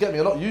you. You get me?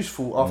 You're not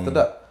useful after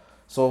that.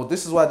 So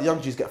this is why the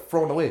young G's get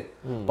thrown away.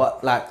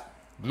 But like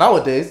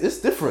nowadays, it's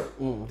different.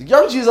 The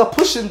young G's are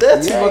pushing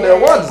their team on their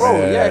ones, bro.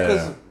 Yeah. Yeah,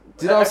 because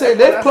Do you know what I'm saying?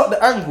 They've clocked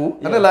the angle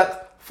and they're like,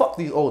 fuck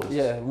these olders.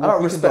 Yeah, I don't we can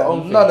do respect our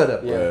own none thing.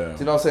 of them. Yeah. Do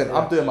you know what I'm saying?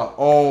 I'm doing my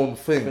own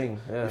thing.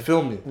 Yeah. You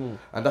feel me?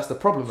 And that's the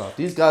problem now.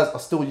 These guys are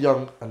still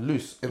young and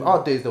loose. In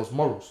our days, there was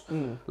morals.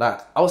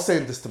 Like, I was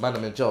saying this to man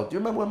them in jail. Do you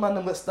remember when man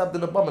them got stabbed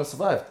in the bum and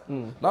survived?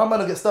 Now man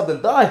them get stabbed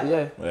and die.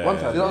 Yeah. One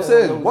time. You know what I'm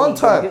saying? One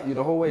time. Get you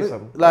the whole way,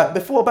 fam. Like,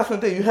 before, back in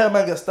the day, you hear a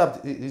man get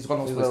stabbed, he's gone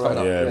hospital, he's coming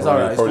out. Yeah, He's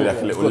probably, alright, probably he's like a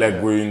cool. little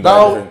leg wound.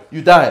 Now, everything.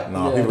 you die.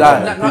 Nah, You people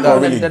die. are- You people die. are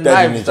really the dead in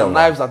knives, each the other.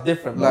 knives are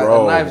different, man.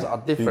 Bro, The knives are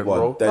different, people are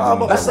bro. dead Nah, in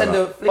but each That's other.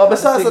 when the But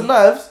besides the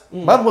knives,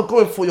 man were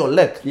going for your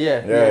leg.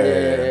 yeah.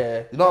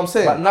 You know what I'm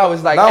saying? But now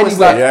it's like Now it's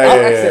like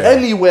Yeah.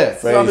 anywhere.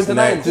 Face, Slamming the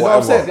neck, nines. You know what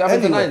I'm saying? whatever.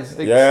 Slamming the Anywhere. nines.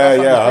 They Yeah, slap I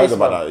the heard face,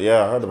 about man. that.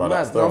 Yeah, I heard about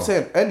Mad, that. You know what I'm Still.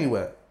 saying?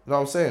 Anywhere. You know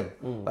what I'm saying?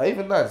 Like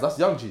even knives, that's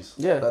young G's.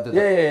 Yeah. that did that.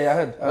 Yeah, I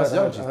heard. That's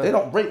young G's. They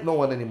don't break no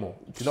one anymore.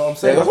 You know what I'm Yeah,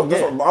 saying? that's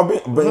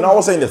what but you know, I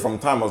was saying this from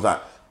time. I was like,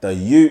 the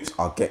youths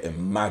are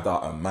getting madder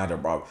and madder,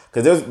 bro.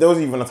 Because there was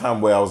even a time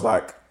where I was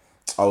like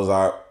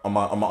on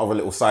my other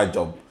little side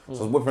job. So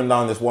I was whipping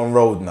down this one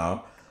road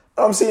now.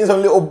 I'm seeing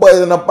some little boys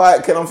on a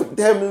bike, and I'm thinking,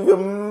 they're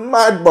moving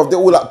mad, bro. They're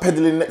all like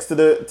pedaling next to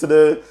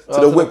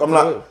the whip. I'm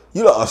like,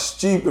 you lot are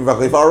stupid,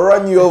 bro. If I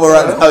run you over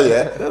right now,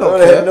 yeah, they don't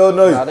care. no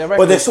noise. Nah, they're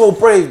But they're so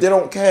brave, they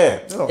don't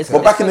care. don't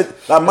But back in the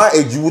like my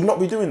age, you would not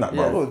be doing that,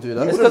 bro. I wouldn't do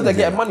that. You It's wouldn't because they're be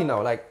getting doing money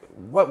now. Like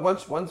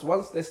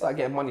once they start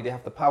getting money, they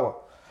have the power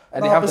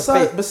and they Nah, have the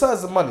faith.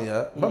 besides the money,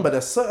 remember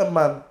there's certain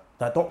man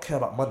that don't care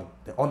about money.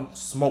 They're on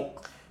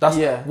smoke. That's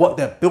what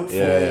they're built for.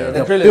 They're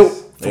They're drillers. built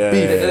for beef.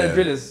 They're the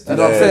drillers. You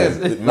know what I'm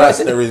saying?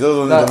 Mercenaries,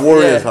 those ones the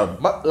warriors have.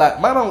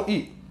 Man don't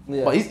eat,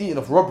 but he's eating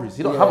off robberies.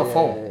 He don't have a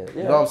phone.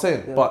 You know what I'm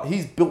saying? Yeah. But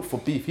he's built for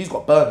beef. He's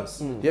got burners.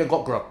 He ain't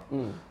got grub.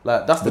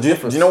 Like that's the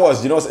difference. Do you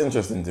know what's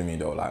interesting to me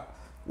though? Like,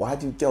 why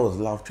do girls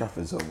love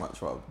trappers so much,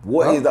 bro?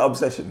 What is the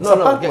obsession?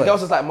 No,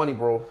 girls just like money,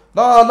 bro.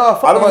 No.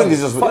 I don't think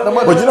it's just. But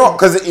you know,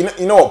 because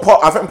you know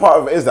what? I think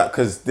part of it is that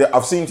because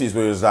I've seen tweets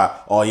where it's like,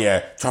 oh yeah,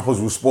 trappers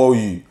will spoil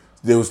you.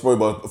 They will spoil,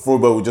 but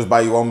Fulbert will just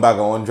buy you one bag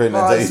and one train.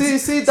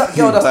 See that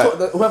girl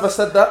whoever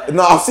said that.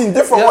 No, I've seen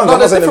different ones. No,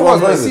 there's different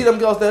ones. You see them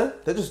girls there?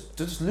 They're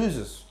just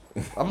losers.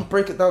 I'm gonna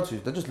break it down to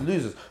you. They're just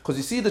losers. Because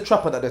you see the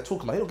trapper that they're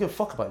talking about, he don't give a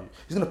fuck about you.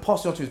 He's gonna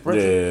pass you on to his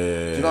brethren.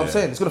 Do you know what I'm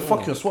saying? He's gonna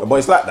fuck you and swap. But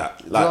it's like that.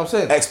 Like, you know what I'm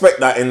saying? Expect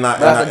that in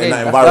that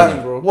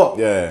environment, bro. What?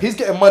 Yeah. He's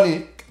getting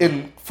money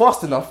in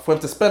fast enough for him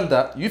to spend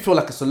that. You feel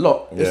like it's a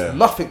lot. It's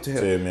nothing to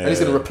him. And he's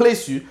gonna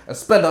replace you and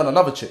spend that on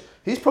another chick.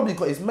 He's probably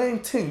got his main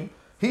thing.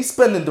 He's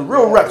spending the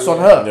real racks on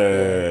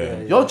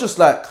her. You're just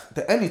like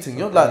the anything.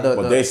 You're like the.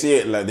 But they see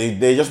it like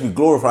they just be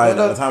glorifying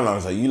at the timeline.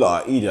 It's like you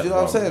lot are idiots. Do you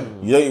know what I'm saying?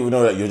 You don't even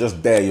know that you're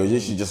just there. You're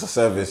literally just a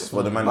service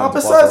for the man. No,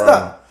 besides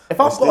that,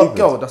 if I've got a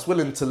girl that's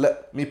willing to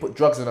let me put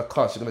drugs in her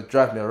car, she's gonna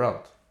drive me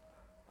around.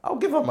 I'll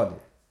give her money.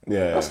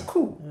 Yeah, that's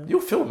cool.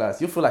 You'll feel nice.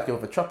 You'll feel like you're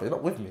with a trapper. You're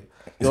not with me.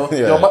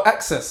 You're my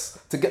access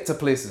to get to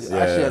places.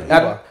 Actually,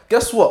 and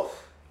guess what?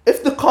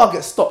 If the car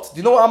gets stopped, do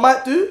you know what I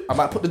might do? I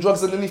might put the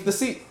drugs underneath the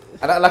seat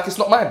and act like it's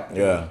not mine.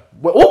 Yeah.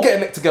 We're all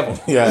getting it together.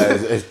 Yeah,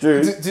 it's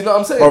true. Do you know what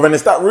I'm saying? Bro, and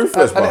it's that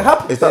ruthless, bro. And it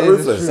happens. It's that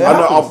ruthless. It I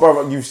know, happens.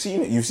 bro, you've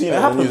seen it. You've seen it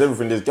on the news,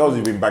 everything. There's girls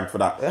who've been bagged for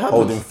that.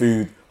 Holding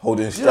food,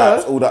 holding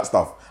straps, all that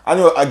stuff. I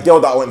knew a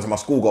girl that I went to my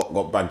school got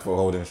bagged for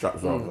holding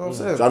straps, bro. You know what I'm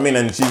saying? So I mean,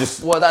 and she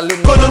just... What, that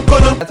little...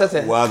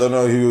 Well, I don't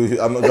know who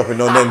I'm not dropping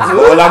no names. But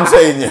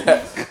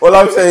all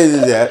I'm saying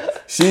is,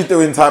 she's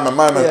doing time and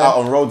my man's out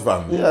on road,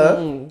 fam.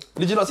 Yeah.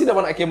 Did you not see that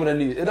one that came on the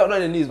news? Not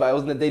in the news, but it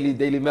was in the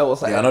Daily Mail or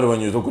something. Yeah, I know the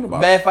one you're talking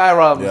about. Bare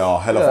firearms. Yeah,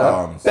 hella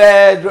firearms.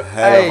 Hey,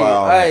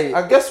 firearms.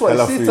 And guess what?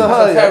 Hella See food. to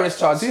her, terrorist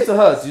charge. See to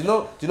her. Do you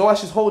know why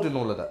she's holding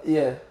all of that?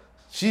 Yeah.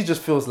 She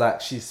just feels like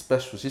she's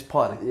special. She's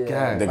part of the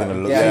gang. They're gonna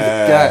look. She's a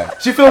gang.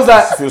 She feels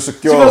like she feels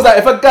secure. She feels like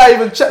if a guy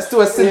even chats to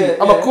her silly,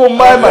 I'ma call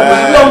my man.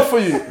 What's long for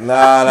you?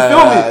 Nah.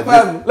 Feel me?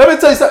 Man, let me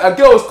tell you something. A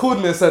girl was called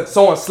me and said,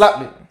 "Someone slapped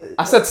me."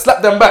 I said,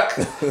 "Slap them back."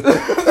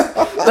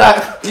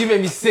 Like, you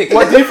made me sick.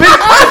 What do you think?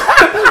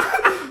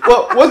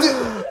 What do you?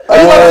 Are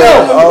you my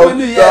girl? Are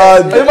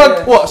you my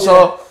what?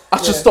 So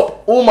I should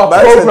stop all my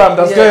program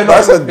that's going on.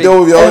 That's a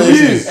deal with your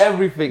issues.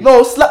 Everything.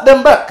 No, slap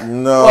them back.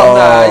 No.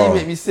 Nah, you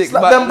make me sick.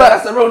 Slap them back.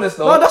 That's the realness,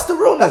 though. No, that's the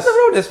realness. That's the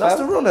realness. That's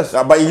the realness.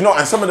 But you know,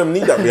 and some of them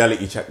need that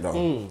reality check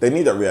though. They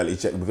need that reality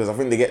check because I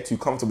think they get too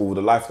comfortable with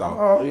the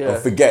lifestyle and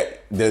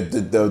forget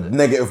the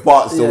negative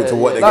parts to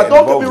what they get.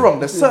 Don't get me wrong.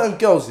 There's certain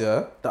girls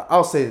that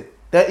I'll say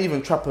they're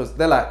even trappers.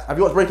 They're like, have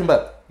you watched Breaking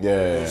Bad?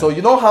 Yeah. So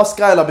you know how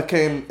Skylar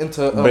became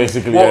into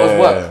basically Walter's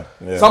work.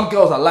 Yeah. Some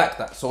girls are like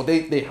that, so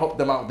they help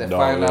them out with their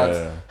finance,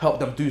 help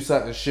them do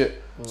certain shit.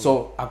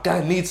 So a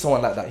guy needs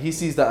someone like that. He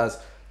sees that as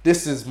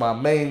this is my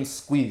main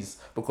squeeze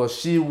because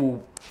she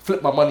will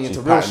flip my money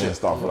into real shit. And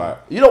stuff like.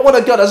 You don't want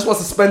a girl that just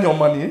wants to spend your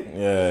money.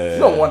 Yeah. You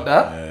don't want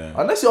that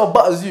unless you're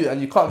butters you and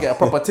you can't get a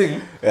proper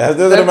thing. Those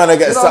are the men that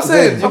get sucked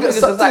in. You get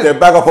sucked in. They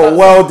bag up a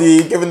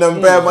wealthy, giving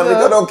them bare money.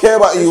 They don't care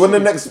about you. When the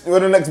next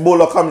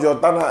baller comes, you're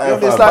done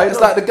at It's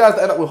like the guys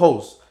that end up with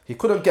hoes. He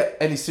couldn't get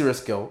any serious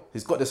girl.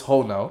 He's got this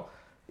hoe now.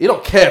 He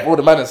don't care if all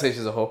the man that say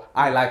she's a hoe.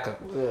 I like her.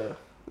 Yeah.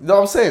 You know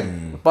what I'm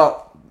saying?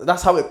 But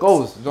that's how it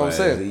goes. You know what I'm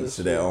saying? It's each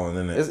to their own,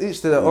 isn't it? It's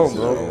each to their own,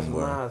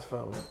 bro.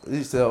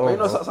 Each to their own. You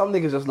know, some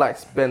niggas just like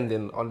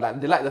spending on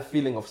like they like the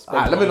feeling of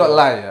spending. Let me not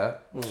lie,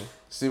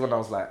 See, when I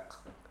was like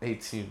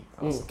 18,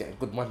 I was getting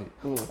good money.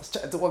 I was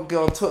chatting to one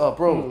girl on Twitter,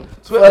 bro.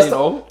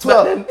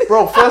 Twitter,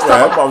 bro. First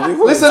time.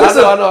 Listen.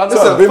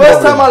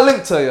 First time I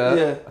linked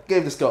her, I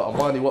gave this girl a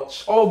Armani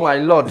watch. Oh my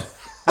lord.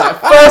 Like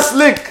first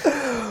link.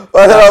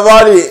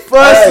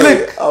 First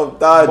link. I'm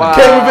done. Wow.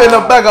 Came with it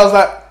in a bag. I was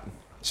like,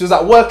 she was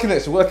like working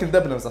it. She working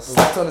Debenhams. I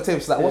slapped her on the table.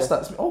 She's like, what's that?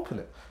 Just open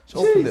it. She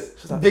opened it.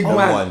 She's like, big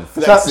man.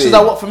 She's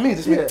like, what for me?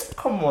 Just me.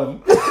 Come on.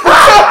 And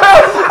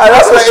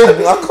that's what it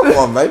is. Like, come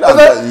on, man. I was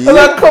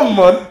like, come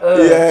on.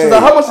 She's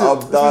like, how much is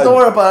it? Don't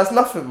worry about it. It's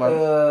nothing, man.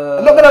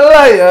 I'm not gonna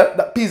lie,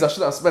 that peas I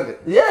shouldn't have spent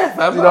it. Yeah,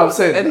 fam. You know what I'm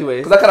saying? Anyway,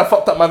 because I kind of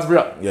fucked up man's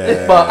rep.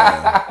 Yeah. But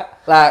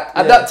like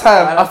at that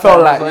time, I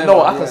felt like, you know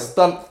what, I can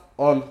stunt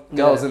on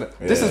girls, innit?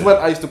 This is when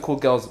I used to call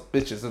girls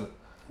bitches, innit?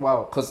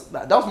 Wow. Because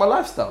that was my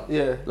lifestyle.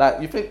 Yeah.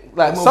 Like you think,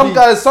 like some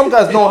guys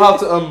know how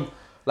to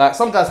like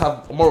some guys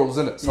have morals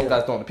in it, some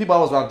guys don't. The people I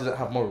was around didn't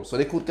have morals, so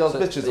they called girls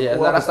bitches. Yeah,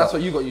 that's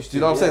what you got used to. Do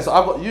you know what I'm saying? So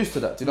I got used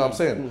to that. Do you know what I'm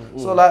saying?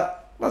 So like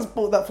Man's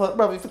bought that for,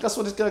 bro. You think I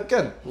saw this girl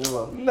again?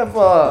 Never.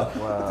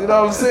 Wow. You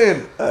know what I'm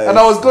saying? And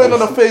I was going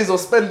on a phase of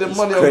spending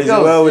money on girls. You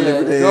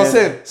know what I'm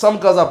saying? Some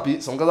girls I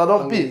beat, some girls I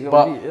don't beat.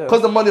 But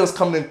because the money was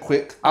coming in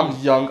quick, I'm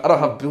young. I don't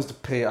have bills to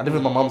pay. I live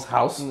in my mum's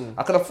house.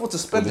 I can afford to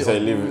spend it. Say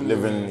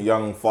living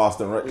young,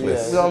 fast, and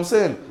reckless. You know what I'm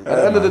saying? At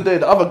the end of the day,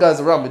 the other guys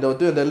around me, they were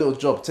doing their little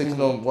job, taking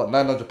home what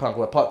 £900,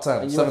 what part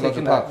time,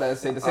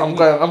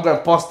 £700. I'm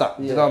going past that.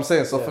 You know what I'm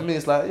saying? So for me,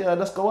 it's like, yeah,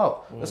 let's go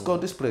out. Let's go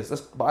this place.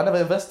 But I never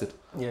invested.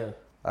 Yeah.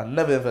 I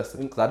never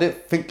invested because I didn't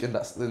think in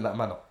that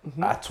manner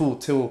at all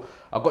till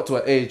I got to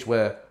an age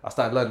where I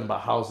started learning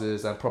about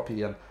houses and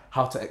property and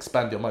how to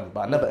expand your money.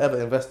 But I never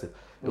ever invested.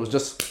 It was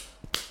just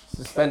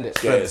spend it.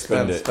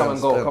 Spend it. Come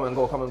and go. You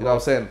know what I'm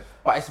saying?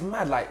 But it's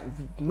mad. Like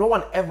no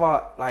one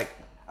ever like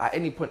at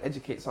any point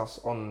educates us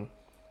on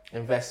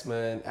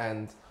investment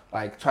and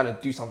like trying to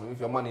do something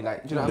with your money.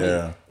 Like, do you know what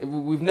I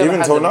mean? We've never even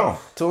had till now.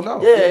 Till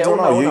now. Yeah. Till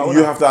now.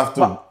 You have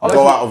to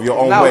go out of your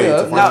own way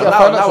to find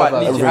now at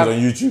least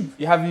everything's on YouTube.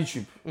 You have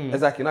YouTube.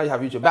 Exactly. Now you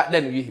have YouTube. Back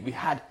then we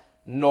had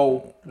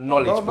no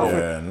knowledge, bro.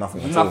 Yeah,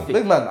 nothing at all.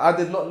 Big man, I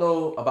did not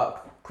know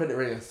about credit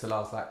ratings till I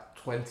was like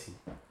 20.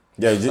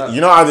 Yeah, you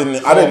know, I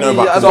didn't know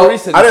about. So I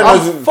didn't know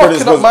I'm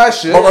fucking up my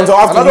shit, until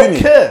after and I don't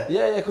uni. care.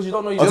 Yeah, because you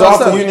don't know. Until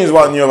after uni is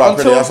what I knew about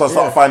credit. That's why I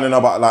started finding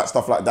about like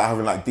stuff like that,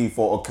 having like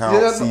default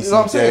accounts, you know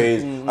what I'm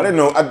saying? CCJs. I didn't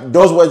know.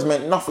 Those words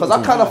meant nothing. Because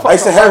I kind of I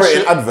used to hear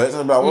it in adverts.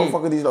 I'm like, what the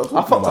fuck are these lot talking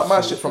I fucked about? up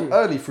my shit from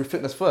early through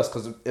Fitness First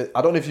because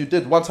I don't know if you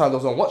did. One time I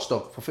was on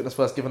Watchdog for Fitness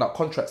First giving out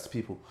contracts to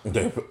people. You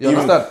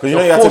understand? Because you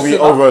know you have to be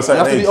over a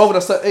certain age. You have to be over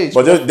a certain age.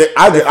 But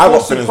I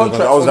got Fitness First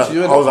when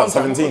I was at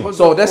 17.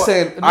 So they're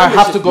saying I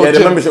have to go the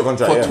gym membership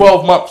contract for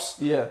 12 months.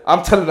 Yeah.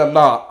 I'm telling them,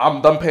 nah,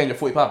 I'm done paying your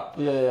 £40.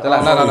 Yeah. They're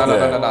like,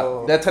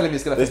 no. They're telling me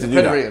it's going to affect the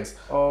credit ratings.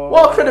 Oh.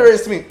 What credit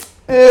ratings to me?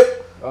 Do you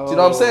know what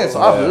I'm saying?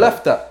 So I've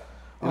left that.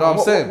 You know what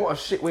I'm saying? What a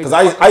shit way. Because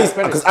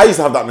I used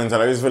to have that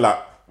mentality. I used to feel like,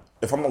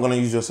 if I'm not going to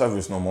use your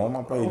service no more, what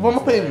am I paying you? What am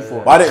I paying you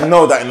for? But I didn't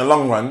know that in the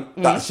long run,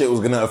 that shit was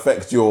going to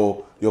affect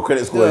your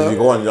credit score as you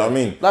go on, you know what I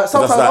mean? Like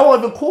sometimes I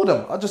won't even call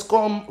them. I just go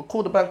on,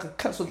 call the bank and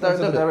cancel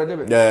direct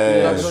debit.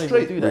 Yeah.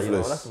 Straight. Do that, you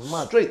know? That's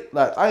mad. Straight.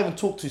 Like I even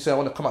talk to you, say I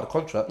want to come out of the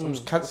contract, I'm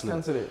just cancelling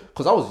it.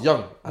 Because I was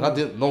young and I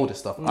didn't know this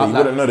stuff. You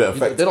wouldn't know the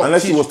effect.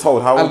 Unless you was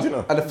told, how would you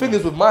know? And the thing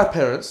is with my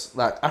parents,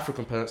 like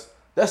African parents,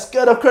 they're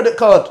scared of credit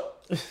card.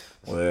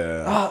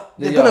 Yeah.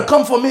 They're gonna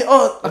come for me.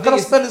 I'm gonna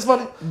spend this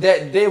money.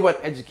 They weren't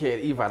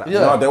educated either. Like,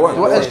 No, they weren't.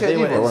 They weren't educated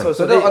either.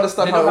 So they don't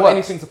understand how it have works.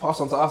 anything to pass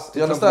on to us. Do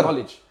you understand?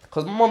 Knowledge.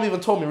 Because my mom even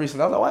told me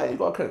recently, I was like, why you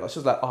got a credit card? She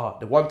was like,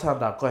 the one time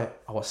that I got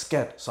it, I was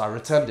scared, so I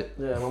returned it.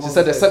 She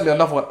said they sent me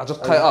another one, I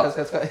just cut it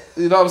up.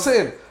 You know what I'm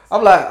saying?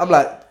 I'm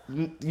like,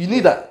 you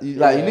need that. You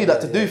need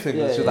that to do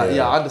things. She was like,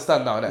 I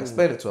understand now, and I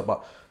explained it to her.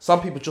 But some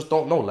people just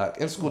don't know. Like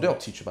in school, they don't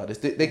teach you about this.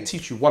 They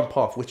teach you one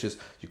path, which is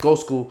you go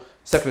to school,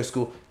 secondary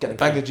school, get the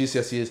banging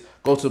GCSEs,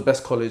 go to the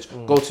best college,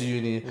 go to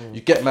uni,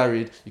 you get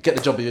married, you get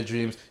the job of your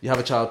dreams, you have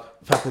a child,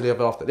 happily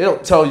ever after. They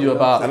don't tell you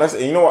about. And that's,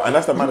 you know what? And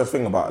that's the maddest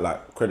thing about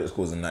like credit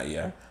scores and that,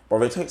 yeah.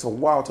 But it takes a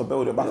while to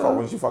build it back up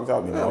once you fucked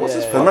up, you know.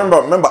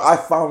 Remember, I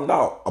found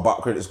out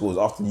about credit scores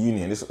after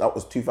uni, and that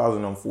was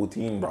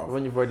 2014, bro.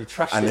 When you've already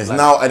trashed and it. It's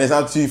now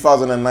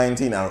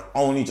 2019, and I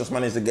only just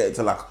managed to get it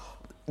to like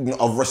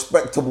a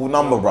respectable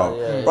number,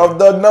 bro. Bro,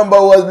 the number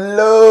was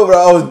low, bro.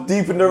 I was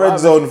deep in the red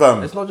zone,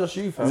 fam. It's not just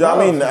you, fam. You know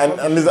what I mean?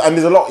 And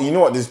there's a lot. You know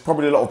what? There's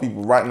probably a lot of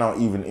people right now,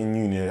 even in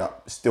uni,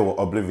 that still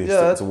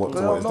oblivious to what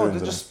it's doing.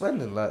 They're just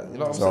spending, like, you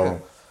know what I'm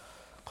saying?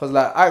 Because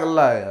like I ain't gonna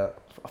lie,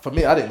 for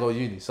me, I didn't go to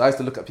uni, so I used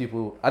to look at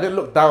people. I didn't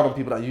look down on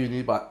people at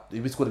uni, but we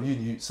used to call them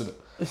uni youths, innit?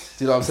 Do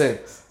you know what I'm saying?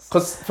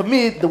 Because for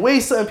me, the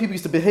way certain people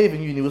used to behave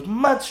in uni was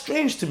mad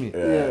strange to me.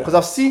 Because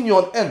I've seen you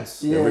on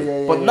ends.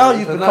 But now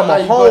you've become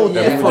a whole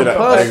different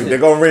person. They're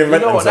going to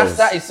reinvent themselves.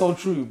 That is so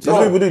true. That's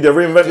what people do. They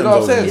reinvent themselves. You know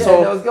what I'm saying? Yeah,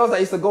 So there was girls that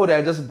used to go there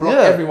and just block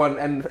everyone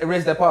and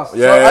erase their past.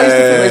 Yeah, so I used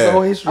to erase the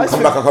whole history.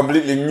 Come back a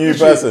completely new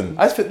person.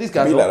 I just think these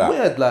guys Be are like that.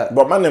 weird. Like,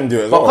 But man, them do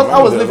it as but well. because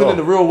I was living in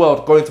the real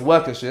world, going to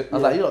work and shit, I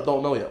was like, you lot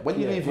don't know yet. When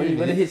you leave when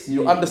uni, it hits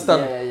you you,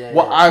 understand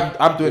what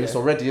I'm doing this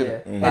already,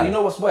 innit? And you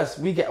know what's worse?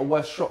 We get a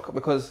worse shock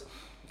because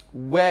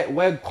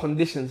we're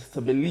conditioned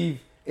to believe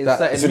in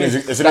certain As soon as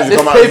myths. you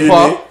come out of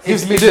uni,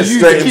 gives me this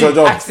straight into a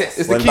job. access.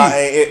 It's the When key. that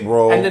ain't it,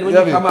 bro. And then when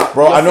you come out,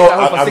 Bro, you're I know. staying at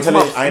home for I'm 6 telling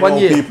you, months, I 1 know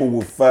year. people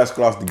with first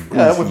class degrees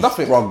with who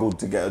nothing. struggled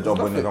to get a job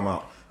when they come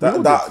out.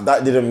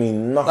 That didn't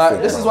mean nothing.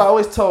 Like, this bro. is why I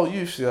always tell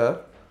youth,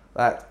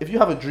 like, if you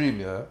have a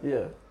dream,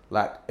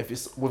 like, if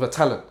it's with a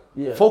talent,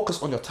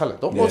 focus on your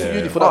talent. Don't go to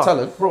uni for that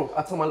talent. Bro,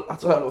 I tell my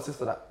little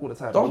sister that all the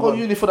time. Don't go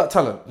uni for that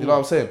talent. You know what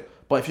I'm saying?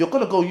 But if you're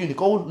gonna go uni,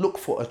 go look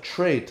for a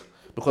trade.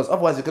 Because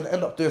otherwise you're gonna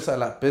end up doing something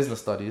like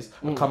business studies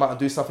and come out and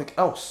do something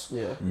else.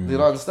 Yeah. You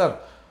don't understand?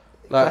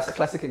 Like, That's a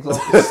classic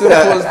example. simple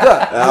as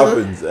that. It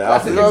happens. It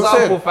happens. You know what I'm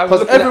saying? Example, fam. Because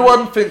Look at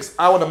everyone thinks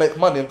I want to make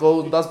money and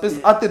go and does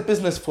business. I did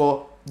business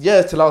for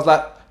years till I was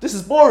like, this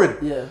is boring.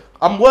 Yeah.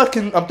 I'm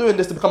doing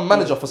this to become a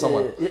manager for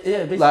someone. Yeah,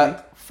 basically.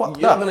 Like, fuck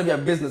You're that. not gonna be a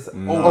business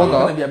owner. You're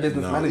gonna be a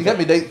business manager. You get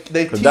me? They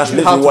teach That's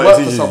you how literally to what work it for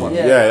teaches you. someone.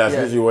 Yeah, that's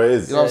literally what it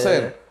is. You know what I'm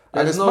saying? And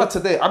There's it's no- mad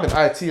today. I'm in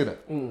IT in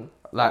it.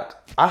 Like,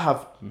 I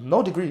have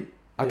no degree.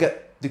 I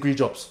get degree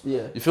jobs.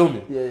 Yeah. You feel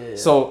me? Yeah.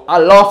 So I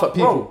laugh at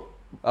people.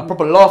 I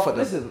proper laugh at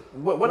them. Listen,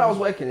 when I was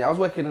working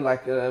in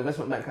like an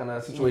investment bank kind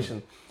of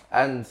situation,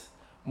 and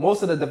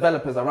most of the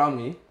developers around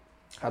me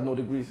had no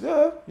degrees.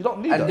 Yeah, you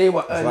don't need and that. they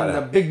were earning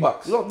the big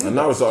bucks. You don't need And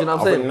that. now it's Do you know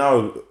what I'm I think saying?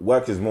 now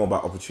work is more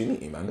about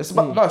opportunity, man. It's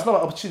about no, it's not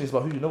about opportunity. It's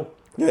about who you know.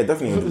 Yeah,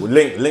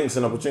 definitely. links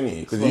and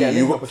opportunity because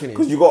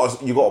you got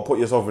to put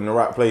yourself in the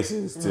right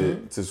places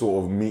to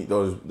sort of meet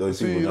those Who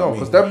people. you know,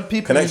 because them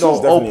people you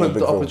know open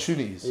the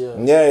opportunities.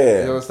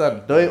 Yeah. You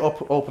understand? They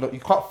open up.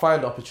 You can't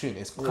find the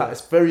opportunities.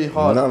 It's very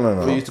hard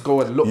for you to go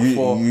and look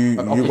for an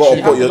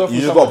opportunity.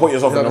 You just got to put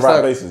yourself in the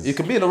right places. You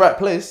can be in the right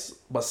place,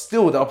 but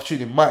still the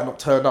opportunity might not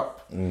turn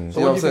up. So what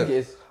do you think it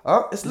is?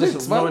 It's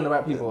links, man. Knowing the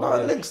right people.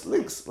 No,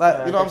 links.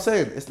 Like, you know what I'm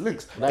saying? It's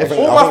links. Like, if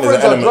all my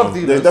friends are drug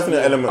dealers, there's definitely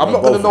an element. I'm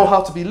not going to know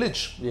how to be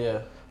lich.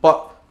 Yeah.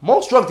 But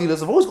most drug dealers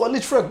have always got a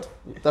lich friend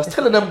that's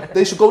telling them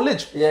they should go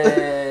lich. Yeah.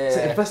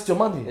 To invest your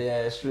money.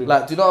 Yeah, it's true.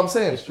 Like, do you know what I'm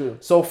saying? It's true.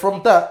 So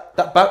from that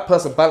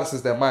person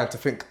balances their mind to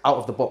think out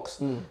of the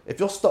box. If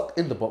you're stuck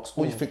in the box,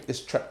 all you think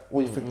is trap.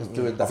 All you think is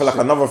doing that. I feel like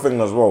another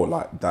thing as well,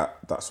 like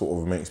that sort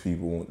of makes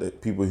people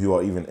who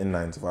are even in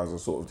 9 to 5s are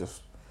sort of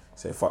just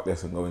say fuck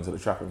this and go into the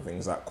trapping thing.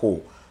 It's like,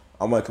 cool,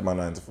 I'm working my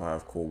 9 to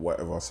 5, cool,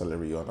 whatever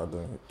salary you're on, I don't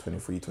know,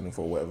 23,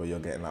 24, whatever you're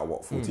getting, like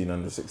what,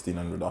 1,400,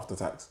 1,600 after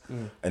tax.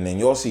 And then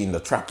you're seeing the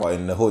trapper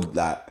in the hood,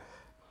 like,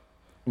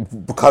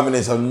 becoming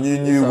in some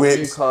new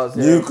whips,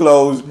 new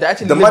clothes.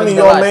 The money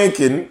you're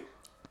making,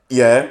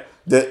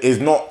 is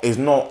not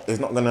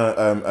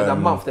gonna in a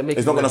month,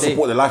 it's not gonna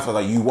support the lifestyle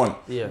that you want.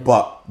 Yeah.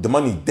 But the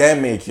money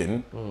they're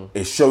making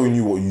is showing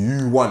you what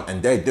you want,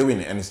 and they're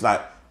doing it, and it's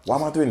like, why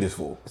am I doing this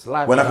for?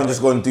 When I can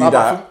just go and do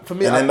that for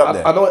me, and end up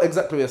there. I know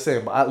exactly what you're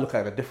saying, but I look at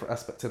it in a different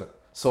aspect in it.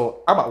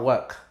 So I'm at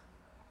work,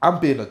 I'm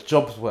being a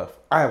job's worth,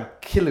 I am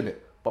killing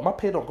it, but my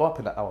pay don't go up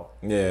in that hour.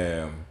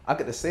 Yeah. I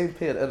get the same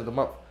pay at the end of the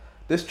month.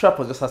 This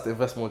trapper just has to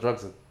invest more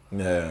drugs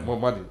in, more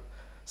money.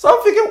 So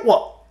I'm thinking,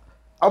 what?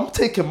 I'm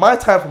taking my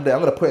time from there, I'm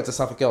gonna put it into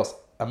something else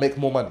and make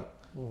more money.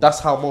 That's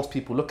how most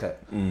people look at it.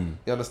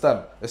 You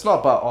understand? It's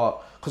not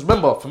about because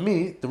remember, for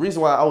me, the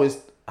reason why I always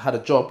had a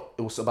job,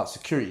 it was about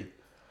security.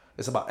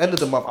 It's about end of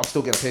the month, I'm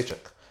still getting a paycheck.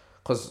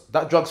 Because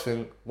that drugs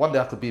thing, one day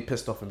I could be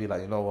pissed off and be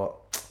like, you know what,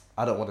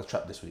 I don't want to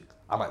trap this week.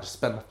 I might just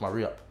spend off my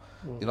re-up.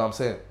 You know what I'm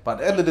saying? But at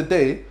the end of the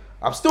day,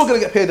 I'm still going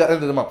to get paid at the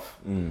end of the month.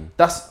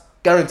 That's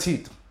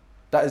guaranteed.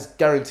 That is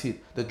guaranteed.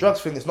 The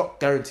drugs thing is not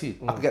guaranteed.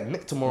 I could get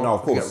nicked tomorrow. No,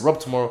 of course. I could get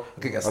robbed tomorrow.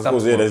 I could get stabbed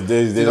tomorrow.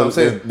 You know what I'm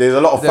saying? There's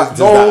a lot of factors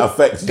that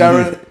affect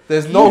you.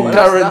 There's no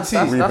guarantee.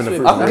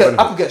 I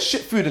I could get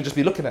shit food and just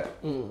be looking at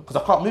it. Because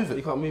I can't move it.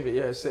 You can't move it,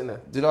 yeah, it's sitting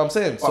there. Do you know what I'm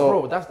saying? But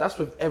bro, that's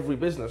with every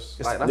business.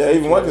 Like, that's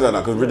even work is like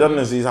that, because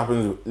redundancies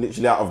happen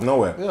literally out of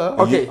nowhere. Yeah.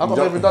 Okay, I got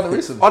made redundant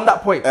recently. On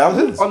that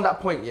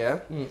point,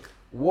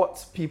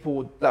 what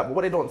people, like,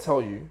 what they don't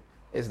tell you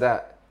is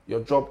that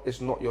your job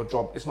is not your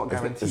job. It's not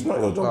guaranteed. It's not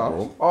your job,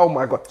 bro. Oh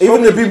my god.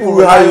 Even the people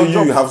who hire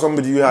you have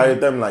somebody who hired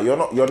them. Like you're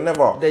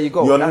never. There you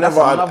go. You're That's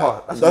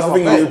never. That's the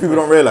thing that people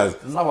don't realize.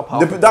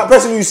 That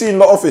person you see in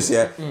the office,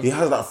 he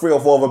has like 3 or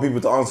 4 other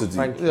people to answer to.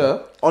 Thank you.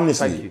 Yeah.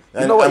 Honestly. Thank you.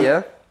 You know what?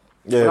 Yeah.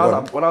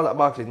 Yeah. When I was at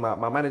Barclays,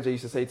 my manager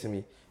used to say to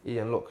me,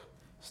 Ian, look,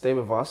 stay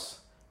with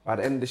us. By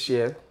the end of this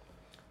year,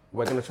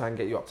 we're gonna try and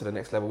get you up to the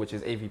next level, which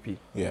is AVP.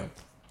 Yeah.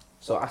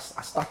 So I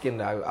stuck in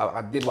there.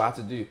 I did what I had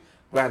to do,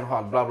 grind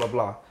hard, blah blah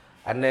blah.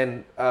 And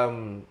then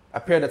a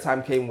period of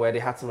time came where they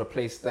had to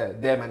replace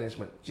their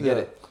management. Do you get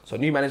it? So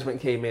new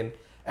management came in,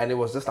 and it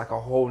was just like a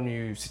whole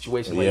new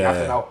situation where you have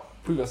to now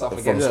prove yourself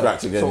again. From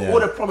scratch again. So all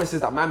the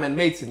promises that my man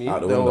made to me,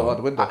 out the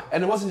window.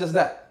 And it wasn't just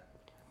that.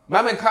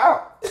 My man cut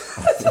out.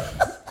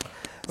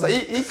 So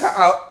he cut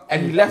out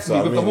and he left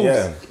me with the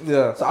wolves.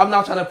 Yeah. So I'm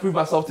now trying to prove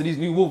myself to these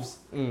new wolves.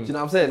 Do you know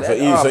what I'm saying? So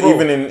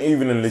even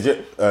in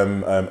legit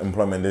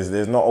employment,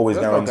 there's not always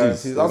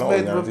guarantees. I was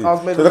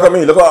made. So look at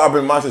me. Look what happened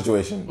in my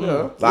situation.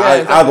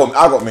 I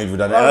got made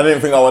redundant, and I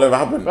didn't think that would ever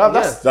happen.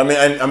 I mean,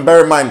 and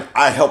bear in mind,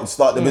 I helped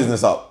start the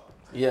business up.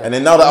 Yeah. And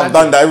then now that I've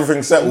done that,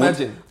 everything's settled.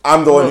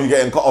 I'm the one who's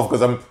getting cut off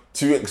because I'm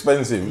too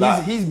expensive.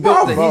 He's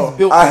built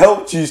it. I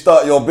helped you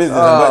start your business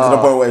and get to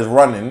the point where it's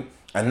running,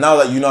 and now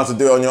that you know how to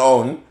do it on your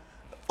own.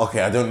 Okay,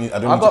 I don't need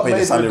to pay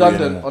the salary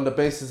anymore. On the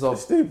basis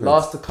of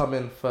last to come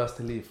in, first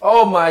to leave.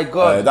 Oh my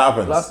god, that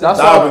happens. That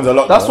happens a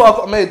lot. That's what I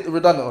got made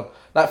redundant on.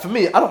 Like for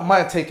me, I don't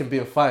mind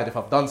being fired if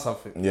I've done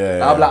something.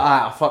 I'm like,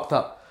 I fucked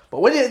up.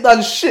 But when you ain't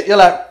done shit, you're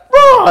like,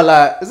 bro,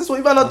 like, is this what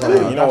you man are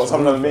doing? You know what?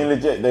 Sometimes being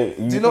legit,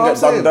 you can get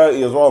done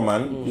dirty as well,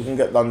 man. You can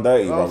get done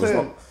dirty, bro. It's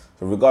not.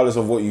 So regardless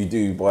of what you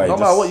do, boy, no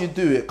matter what you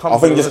do, it comes. I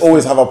think just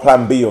always have a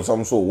plan B of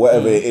some sort.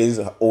 Whatever it is,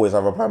 always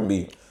have a plan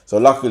B. So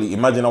luckily,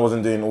 imagine I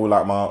wasn't doing all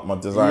like my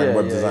design,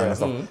 web design and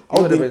stuff. I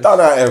would be done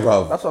out here,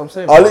 bro. That's what I'm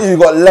saying. I literally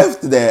got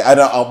left there, and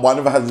I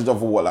never had the job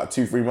for like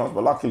 2-3 months.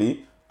 But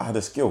luckily, I had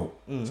a skill,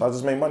 so I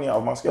just made money out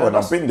of my skill, and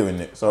I've been doing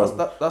it. So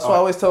that's why I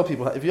always tell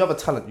people: if you have a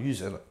talent,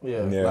 use it. Yeah,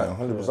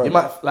 100%. You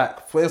might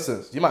for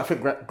instance, you might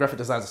think graphic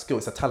design is a skill.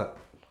 It's a talent.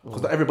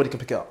 Because not everybody can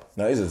pick it up.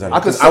 No, it is a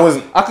talent.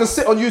 I can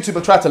sit on YouTube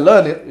and try to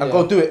learn it and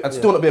go do it and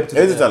still not be able to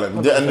do it. It is a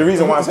talent. And the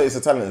reason why I say it's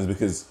a talent is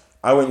because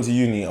I went to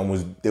uni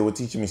and they were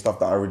teaching me stuff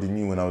that I already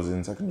knew when I was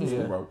in secondary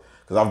school, bro.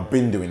 Because I've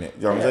been doing it.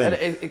 You know what I'm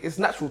saying? And it's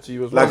natural to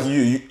you as well. Like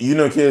you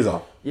know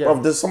Kiesa. Yeah.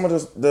 Bro, there's some of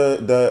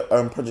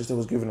the projects they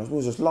was giving us, we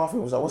was just laughing.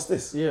 We was like, what's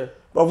this? Yeah.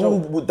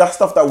 Bro, that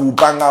stuff that we'll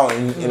bang out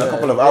in a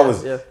couple of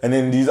hours. Yeah. And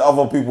then these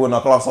other people in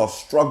our class are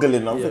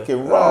struggling. I'm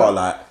thinking, raw,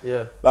 like.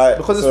 Yeah. Like,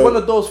 Because it's one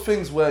of those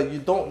things where you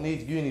don't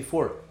need uni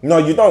for it. No,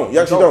 you don't. You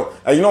actually don't.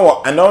 And you know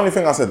what? And the only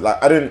thing I said,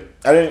 like, I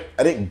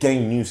didn't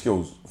gain new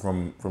skills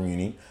from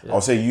uni. Yeah.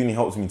 I'll say uni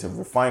helps me to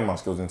refine my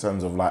skills in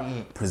terms of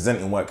like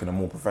presenting work in a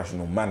more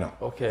professional manner.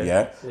 Okay.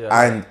 Yeah.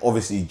 And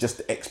obviously just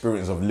the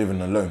experience of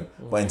living alone.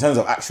 But in terms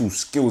of actual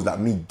skills, like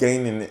me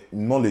gaining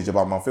knowledge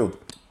about my field,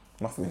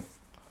 nothing.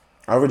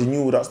 I already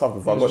knew all that stuff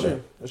before I got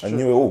there. I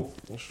knew it all.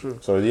 That's true.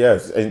 So yeah,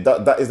 and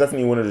that is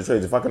definitely one of the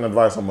trades. If I can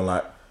advise someone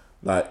like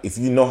if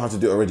you know how to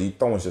do it already,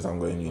 don't waste your time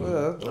going uni.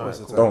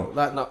 Don't.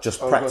 Like, no, just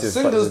practice.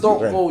 Singers don't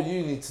practice, go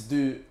uni to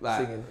do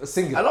like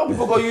singing. A lot of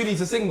people go uni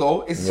to sing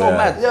though. It's so Yeah.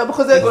 mad. Yeah,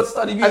 because they got to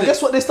study music. And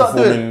guess what they start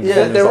doing?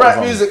 Performing They songs write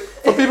and music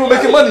for people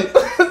making money.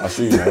 I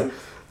show you, man.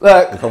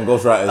 Like, Become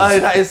ghostwriters. Aye,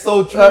 that is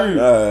so true.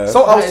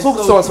 so I was is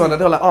talking so to someone and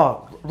they were like,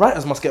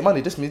 writers must get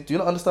money. This means, do you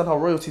not understand how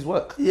royalties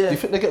work? Yeah. Do you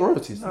think they get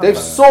royalties? They've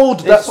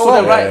sold that sold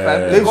song. it right,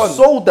 fam. They've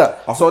sold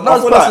that. So now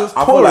this person's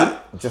I feel touring.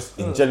 like just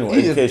in general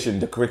education,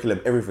 the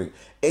curriculum, everything,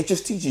 it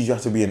just teaches you how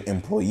to be an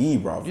employee,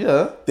 bruv.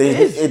 Yeah.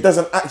 It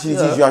doesn't actually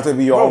teach you how to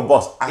be your own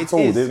boss at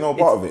all. There's no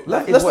part of it.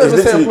 Let's It's not even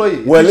say literally-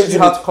 employee. we're It teaches you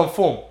how literally- to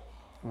conform.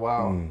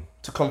 Wow.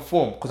 To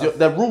conform. Because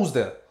there are rules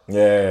there.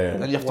 Yeah.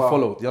 And you have to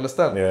follow. Do you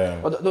understand? Yeah.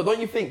 But don't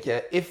you think,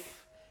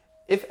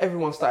 if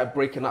everyone started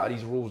breaking out of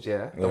these rules,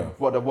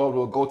 the world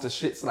will go to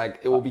shits, like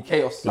it will be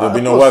chaos. There'll be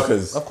no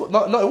workers. Of course.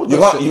 No, it would You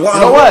be can't. shit. You can't.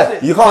 know why?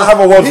 You can't have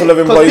a world full of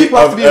Because employees. people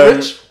have to be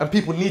rich and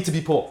people need to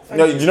be poor.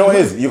 No, you know what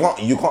it is? You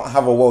can't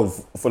have a world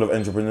full of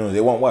entrepreneurs.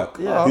 It won't work.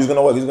 Yeah. Who's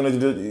gonna work? Who's gonna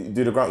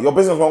do the ground? Your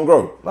business won't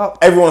grow. No.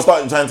 Everyone's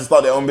trying to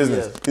start their own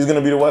business. Yeah. Who's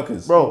gonna be the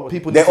workers? Bro,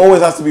 people There need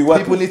always has to be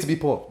workers. People need to be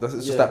poor. It's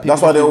just that people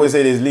That's why need they to be always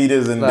say there's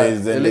leaders and Like,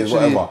 there's literally-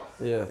 whatever.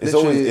 Yeah.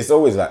 It's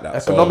always like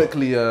that. So-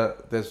 economically,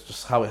 there's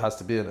just how it has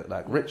to be in it.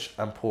 Like rich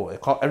and poor,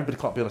 everybody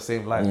can't be on the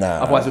same line.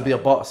 Nah. Otherwise, it'll be a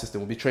barter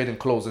system. We'll be trading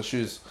clothes and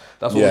shoes.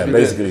 That's what Yeah, we'll be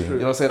basically. doing. You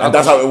know what I'm saying? And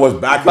that's how it was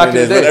back in the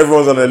days when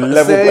everyone's on a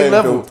level Same playing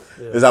level.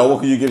 field. It's like, what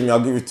can you give me? I'll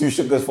give you 2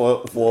 sugars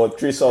for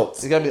 3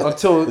 salts. You get me?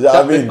 Until Is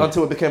that what I mean?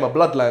 until it became a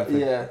bloodline thing.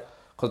 Yeah.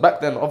 Because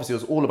back then, obviously,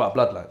 it was all about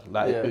bloodline.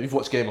 Like Yeah. if you've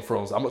watched Game of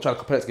Thrones, I'm not trying to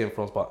compare it to Game of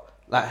Thrones, but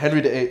like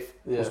Henry VIII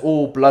was Yeah.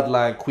 all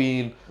bloodline,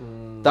 queen.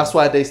 That's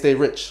why they stay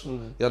rich.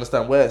 You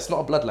understand? Where it's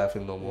not a bloodline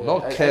thing no more. No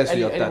one cares who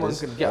your dad Anyone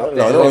is. can get up No, there.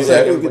 no, You know what I'm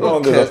saying? yeah, No no one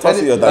one gives a cares. toss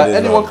who your dad is,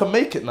 Anyone man. can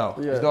make it now.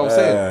 Yeah. You know what I'm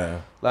saying? Yeah.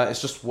 Like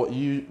it's just what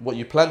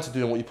you plan to do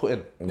and what you put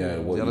in. Yeah, you what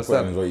you put in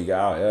understand? is what you get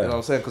out. Yeah. You know what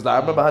I'm saying? Because like, I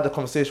remember I had a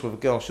conversation with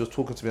a girl. She was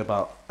talking to me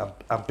about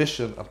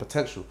ambition and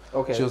potential.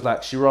 Okay. She was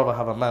like, she'd rather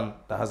have a man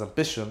that has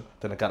ambition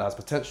than a guy that has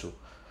potential,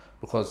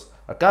 because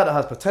a guy that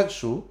has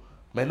potential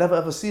may never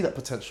ever see that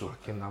potential.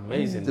 Fucking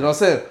amazing. You know what I'm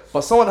saying?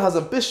 But someone that has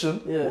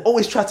ambition Yeah. will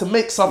always try to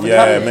make something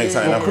Yeah, happen. make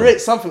something Will happen.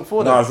 create something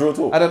for them. No, it's real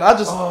talk. And then I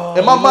just,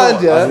 in my mind,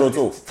 That's yeah, real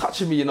talk. It's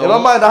touching me, you know. in my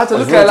mind, I had to It's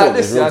look real at it like talk,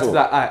 this. it's Yeah, I real had to be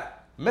talk. like,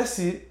 alright,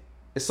 Messi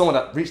is someone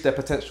that reached their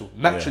potential,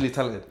 naturally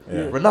talented.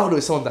 Yeah. Ronaldo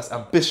is someone that's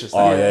ambitious.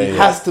 Oh, yeah, he yeah.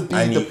 has to be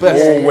And the he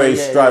best. always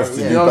Yeah, yeah, strives yeah,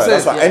 to yeah. do You know what better. I'm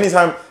That's why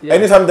saying?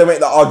 anytime they make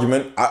that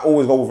argument, I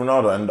always go with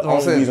Ronaldo, and the what I'm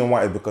only saying? reason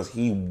why is because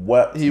he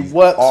works. He his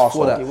works arse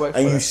for off. that. He works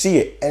And for you that. see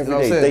it every You know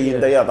what I'm day, saying? day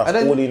in, day out. That's And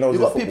then all he knows. you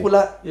got is people football.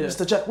 like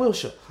Mr. Jack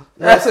Wilshere. You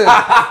know what I'm saying?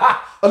 A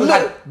Who little,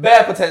 had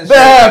bare potential.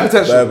 bare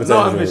potential. Bare potential.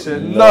 No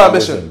ambition. No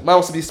ambition. Man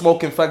wants to be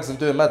smoking fags and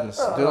doing madness.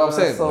 Do you know what I'm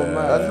saying? so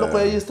mad. And look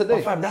where he is But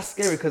today. fam, that's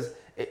scary because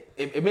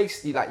it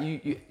makes you like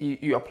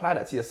you apply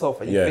that to yourself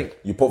and you Yeah, think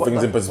you put what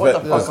things the- in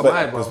what the fuck am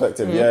I, bro?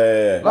 perspective.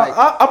 Yeah. Like,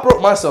 I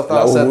broke myself down.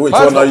 Like, I said, which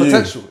mine's one not are you?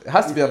 potential. It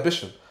has to be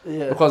ambition.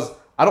 Yeah. Because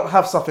I don't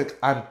have something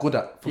I'm good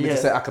at for me Yeah.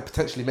 to say I could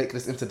potentially make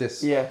this into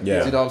this. Yeah. Yeah.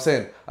 Do you know what I'm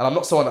saying? And I'm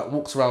not someone that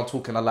walks around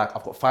talking I've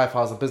got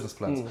 5,000 business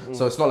plans.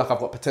 So it's not like I've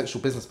got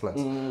potential business plans.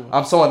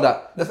 I'm someone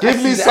that give me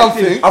actually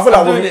something. active. I feel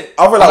I'm like doing with, it.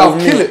 I feel And like I'll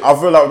with kill me, it. I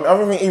feel like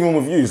everything, even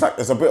with you, it's like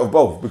it's a bit of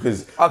both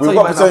because I'll tell we've you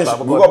got mine potential.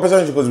 after, We've got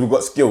potential because we've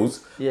got skills,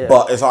 Yeah.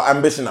 but it's our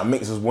ambition that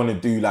makes us want to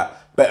do like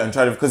better and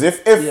try to. Because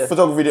if Yeah.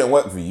 photography didn't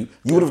work for you,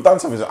 you would have done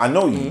something. I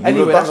know you. You would Anyway,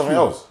 have done that's something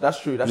true. else. That's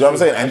true. That's you know what I'm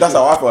true. saying? And that's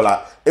how I feel. Like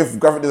if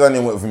graphic design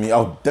didn't work for me,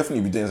 I'll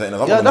definitely be doing something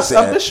else. I'm Yeah, not gonna that's sit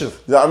here. ambition.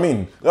 You know what I mean?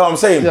 You know what I'm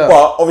saying? Yeah.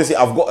 But obviously,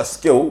 I've got a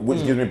skill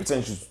which gives me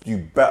potential to do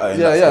better. In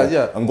that Yeah, skill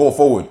yeah. And go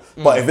forward.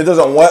 But if it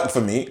doesn't work for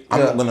me, I'm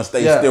not gonna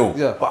stay still.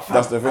 Yeah. But fam,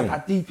 That's the thing. I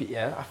deep it,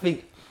 yeah. I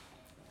think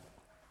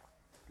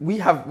we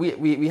have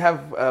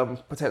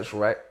potential,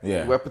 right?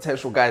 Yeah. We're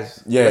potential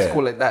guys. Yeah. Let's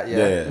call it that, yeah.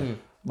 Yeah.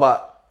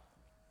 But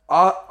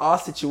our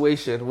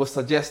situation will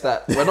suggest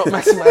that we're not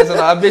maximizing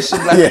our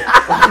ambition. Like,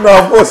 Yeah,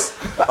 no, of course.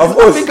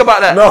 Think about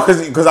that. No,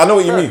 because I know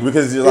what you mean.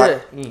 Because you're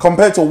like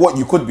compared to what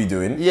you could be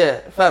doing, yeah,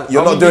 fam.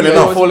 you're not doing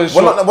enough. We're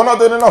not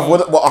doing enough. We're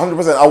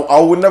 100%. I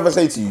would never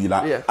say to you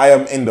like Yeah. I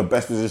am in the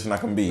best position I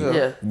can be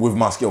Yeah. with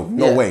my skill.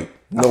 No Yeah. way.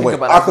 I No think way.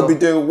 about I that could as be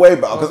well. doing way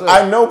better because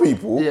I know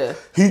people Yeah.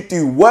 who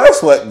do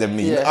worse work than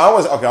me. Yeah. I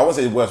won't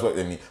say worse work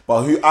than me,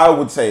 but who I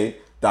would say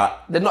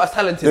that they're not as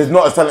talented. They're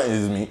not as talented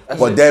as me,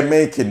 but they're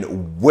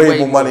making way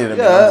more money than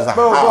me. Yeah,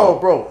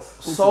 bro.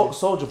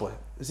 Soulja Boy.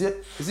 Is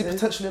he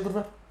potentially a good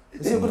rapper?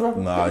 Is he a good rapper?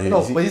 Nah,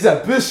 but he's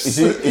ambitious. Is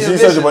he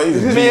Soulja Boy?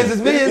 He's a genius.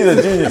 He's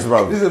a genius,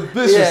 bro. He's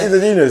ambitious. Yeah. He's a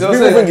genius. You know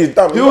People think he's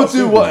dumb. He'll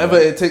do whatever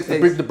it takes to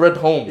bring the bread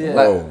home. Yeah.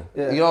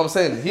 You know what I'm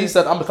saying? He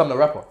said, I'm becoming a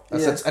rapper.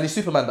 And he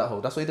Superman that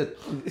hoe. That's what he did.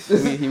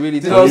 He really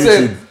did. You know what I'm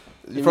saying?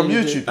 From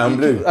really YouTube. And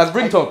Blue. And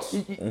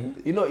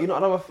ringtones. You know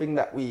another thing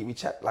that we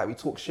chat, like we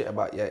talk shit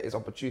about, is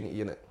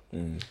opportunity, innit?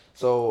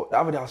 So the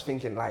other day I was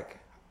thinking, like,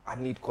 I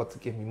need God to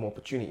give me more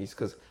opportunities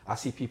because I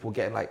see people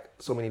getting like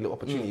so many little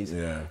opportunities.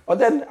 Yeah. But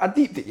then I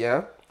deeped it,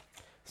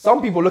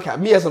 Some people look at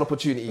me as an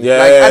opportunity. Yeah,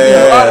 like, yeah, as in,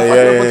 yeah, you are the yeah,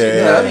 fucking yeah, opportunity. yeah,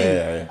 You know what I mean?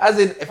 yeah. As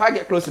in, if I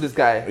get close to this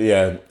guy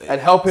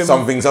and help him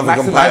something maximize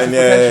his combining,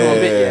 potential a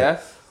bit,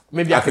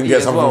 maybe I can eat get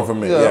as something well.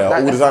 from it,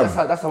 all the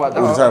time. That's how I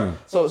All the time.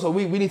 So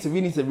we need to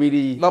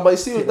really. No, but you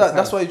see with that, time.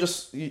 that's why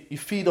you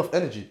feed off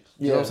energy.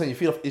 You know what I'm saying? You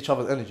feed off each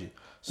other's energy.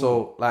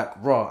 So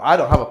like, I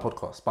don't have a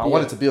podcast, but I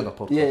wanted to be on a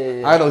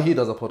podcast. Yeah. I know he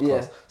does a podcast.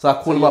 Yeah. So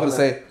I call him up and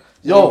say,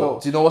 yo,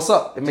 do you know what's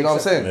up? Do you know what I'm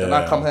saying? Then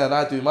I come here and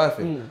I do my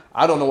thing.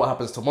 I don't know what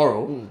happens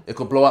tomorrow. It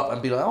could blow up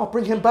and be like, oh,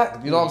 bring him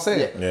back. You know what I'm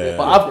saying? Yeah.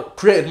 But I've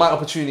created my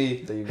opportunity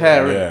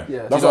here.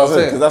 Yeah. That's what I was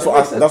saying. Because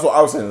that's what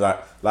I was saying.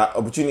 Like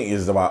opportunity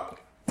is about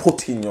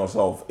putting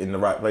yourself in the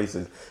right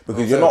places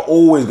because you're not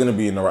always going to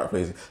be in the right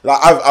places. Like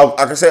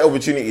I can say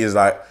opportunity is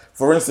like,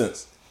 for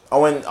instance, I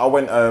went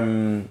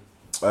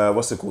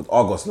what's it called?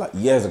 Argos, like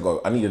years ago.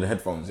 I needed the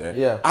headphones,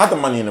 Yeah. I had the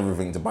money and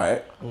everything to buy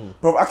it.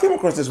 Bro, I came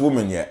across this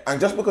woman, and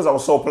just because I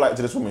was so polite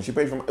to this woman, she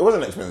paid for it. It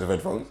wasn't expensive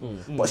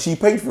headphones, but she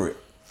paid for it.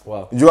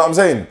 Wow. Do you know what I'm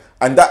saying?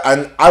 And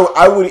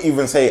I wouldn't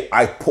even say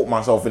I put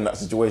myself in that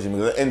situation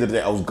because at the end of the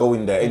day, I was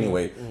going there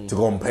anyway to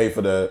go and pay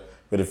for the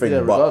thing. Yeah,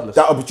 but regardless.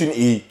 that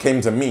opportunity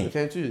came to me. It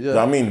came to you, You know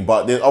what I mean?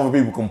 But there's other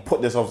people can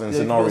put themselves in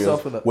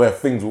scenarios where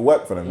things will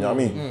work for them. You know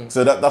what I mean?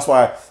 So that's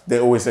why they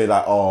always say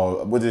like,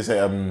 oh, what do they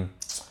say?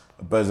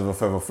 Birds of a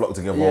feather flock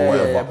together or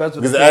whatever. Yeah, because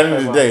at the end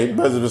of the day,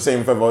 birds of the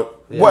same feather,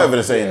 whatever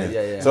the saying is.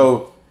 Yeah.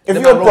 So if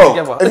They're you're not broke,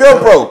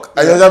 together.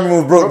 and you're jamming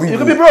with broke people, You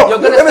could be broke. You're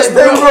gonna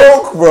stay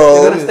broke,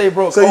 bro. You're gonna stay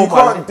broke. So you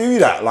can't do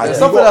that. Like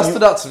Something that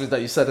stood out to me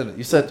that you said, innit?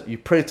 You said you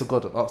prayed to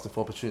God and asked him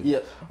for opportunity. Yeah.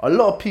 A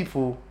lot of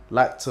people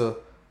like to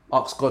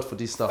ask God for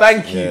these stuff.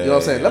 Thank you. You know what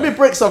I'm saying? Let me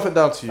break something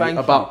down to you Thank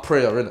about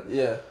prayer, innit?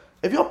 Yeah.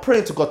 If you're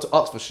praying to God to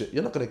ask for shit,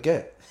 you're not gonna get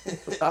it.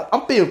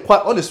 I'm being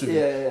quite honest with you.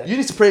 Yeah. You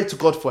need to pray to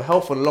God for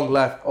health and long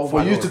life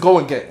for you Lord. to go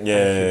and get.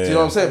 Yeah. Do you know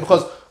what I'm saying?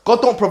 Because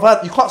God don't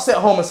provide. You can't sit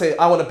at home and say,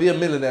 I want to be a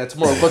millionaire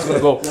tomorrow. God's gonna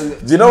go. Do you know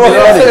what's You know what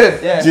I'm funny?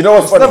 saying? Yeah. Do you know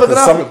what's It's funny? never gonna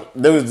 'Cause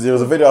happen. there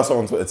was a video I saw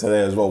on Twitter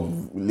today as well.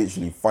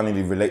 Literally,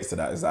 funnily relates to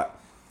that. Is that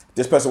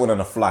this person went on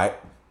a flight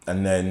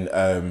and then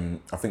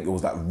I think it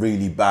was like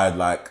really bad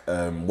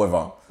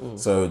weather.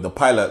 So the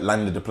pilot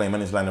managed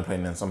to land the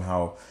plane, and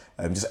somehow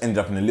just ended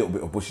up in a little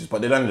bit of bushes.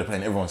 But they landed the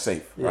plane. Everyone's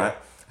safe, right?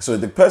 So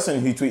the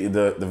person who tweeted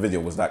the video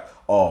was like,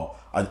 "Oh,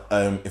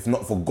 if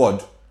not for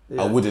God,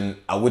 I wouldn't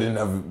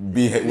have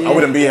be here. I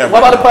wouldn't be here." What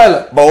about the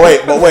pilot? But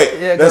wait.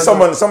 Yeah, There's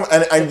go on. some,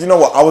 and you know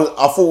what?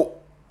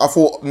 I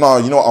thought, no,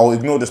 you know what? I'll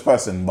ignore this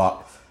person.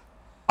 But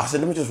I said,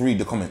 let me just read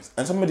the comments.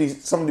 And somebody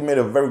made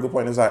a very good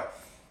point. It's like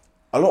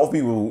a lot of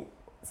people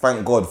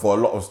thank God for a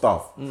lot of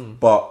stuff,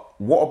 but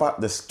what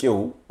about the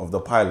skill of the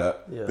pilot?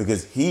 Yeah.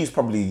 Because he's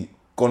probably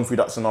gone through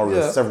that scenario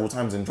Yeah. several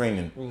times in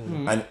training,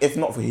 and if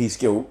not for his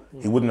skill,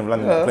 he wouldn't have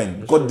landed the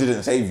plane. God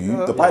didn't save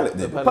you; the pilot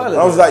did. pilot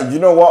And I was did. like, you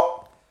know what?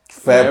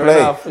 Fair Fair play.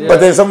 enough, yeah. But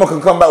then someone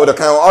can come back with a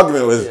counter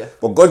argument with,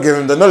 but God gave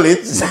him the knowledge.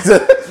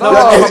 No,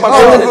 God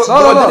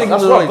didn't give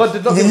that's him the wrong. knowledge. God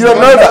did not You give him don't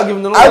the know knowledge. that? give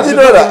him the How knowledge. do you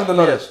know God that? gave him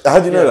the knowledge. How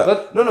do you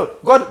know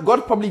that?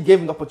 God probably gave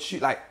him the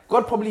opportunity. Like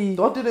God probably.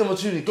 God did him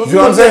opportunity. God You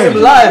know what I'm gave saying?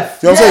 him life.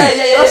 You know what I'm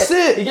saying? That's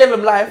it. He gave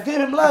him life. Gave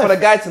him life. For the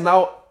guy to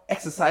now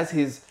exercise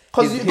his.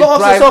 Because his you gotta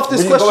ask drive, yourself this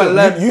when you go and question.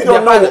 learn You to don't be a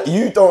know. pilot.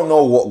 You don't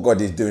know what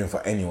God is doing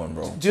for anyone,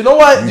 bro. Do you know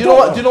why? Do you know don't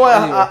what? Do you know why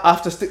I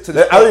have to stick to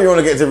this? I don't even want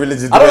to get to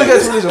religion. I don't want to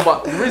get into religion,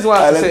 but the reason why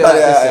I have to say it like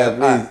Let's this,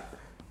 start it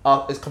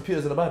out, is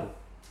computers in the Bible?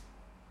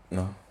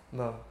 No.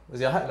 No.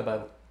 Is your hat in the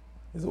Bible?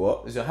 Is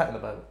what? Is your hat in the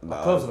Bible? Nah,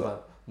 Are clothes in the but-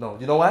 Bible? No.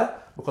 You know why?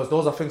 Because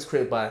those are things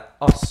created by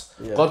us.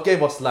 Yeah. God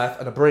gave us life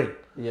and a brain.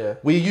 Yeah.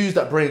 We use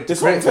that brain to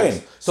That's what I'm create saying.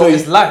 things. So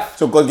it's you- life.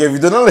 So God gave you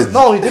the knowledge.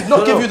 No, he did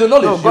not give you the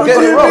knowledge. No, You're God-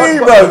 getting What do it you wrong. mean,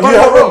 God- bro? God You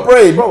got have it a wrong.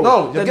 brain.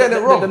 No, you're getting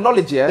it wrong. The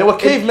knowledge, yeah. They were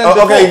cavemen Oh,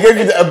 before. okay, he gave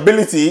you the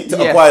ability to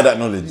Yes. acquire that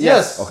knowledge.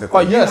 Yes. Okay, cool.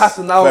 But you Yes. have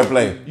to now. Fair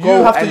play. You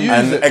have to use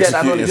And it. Get that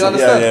execute knowledge. yourself.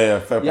 You understand? Yeah,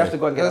 fair play. You have to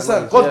go and You get that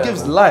understand? knowledge. God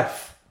gives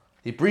life.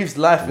 He breathes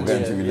life into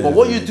into you. religion. But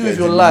what you do with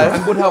your And life,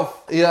 And good health.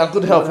 yeah, and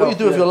good health. What you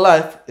do with yeah. your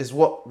life is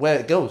where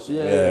it goes.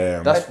 Yeah.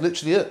 That's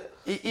literally it.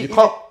 You it-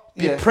 can't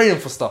be yeah. praying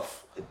for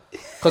stuff.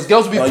 Because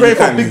girls will be No, praying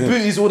you for can. big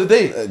booties all the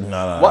day.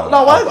 No. What?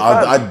 No, why?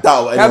 I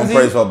doubt anyone Kamzi,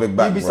 prays for a big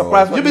back. you'd be bro.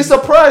 surprised You'd be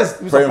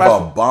surprised. Praying for a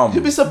bum.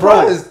 You'd be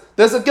surprised.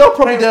 There's a girl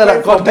probably there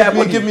like, praying for God, better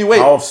body. give me weight.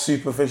 How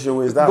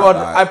superficial is that? God,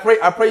 like?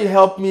 I pray you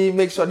help me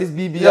make sure this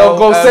BBL Yo,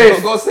 go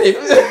safe. Go safe.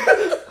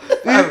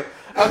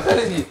 I'm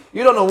telling you,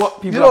 you don't know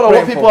what people. You don't know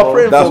what people are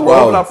praying for. That's bro.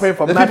 wild. People are praying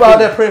for. The mad people out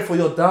things. there praying for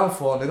your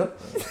downfall, nigga.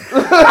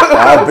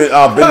 I've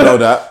been know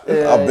that.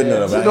 I've been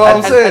know that. You know what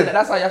I'm saying? And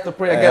that's how you have to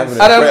pray Yeah, against.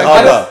 I And Pray then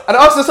harder. and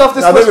ask yourself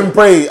this I don't question. even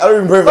pray. I don't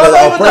even pray for No, them. not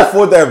I'll even pray that.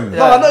 for them. No,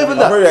 not even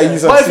I pray that you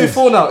that. What if you succeed.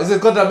 fall now? Is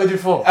it God that made you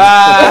fall?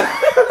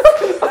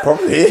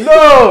 Probably.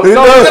 No, Who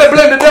no, knows? you're gonna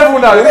blame the devil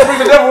now. You're gonna bring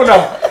the devil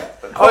now.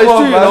 Oh, it's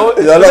true, you know.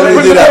 Yeah, You're let gonna me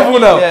bring do the that. devil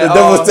now. Yeah. The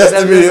devil's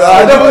testing me.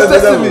 The devil's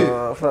testing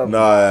me.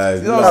 Nah,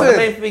 You know what I'm That's the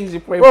saying? main things you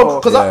pray Bro, for.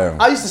 because Yeah.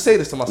 I used to say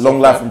this to myself. Long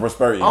life right? and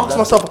prosperity. I asked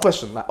myself a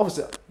question. Like,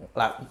 obviously,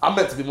 like I'm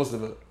meant to be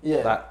Muslim.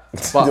 Yeah. Like,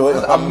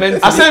 but I'm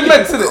meant I to. say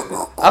meant to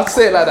it. I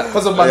say it like that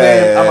because of my Yeah,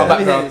 name yeah, and my yeah.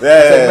 background. Yeah,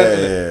 I say yeah, meant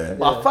to yeah, it. yeah.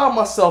 But I found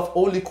myself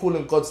only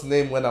calling God's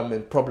name when I'm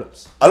in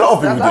problems. A lot of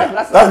people do That's- that.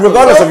 that's- That's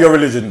regardless of your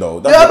religion, though.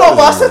 That's Yeah, I know, but I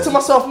regardless of said your to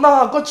myself,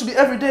 nah, God should be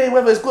every day,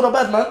 whether it's good or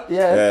bad, man.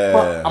 Yeah. religion.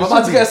 But Yeah. I'm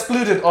about to get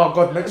excluded. Oh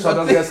God, make sure I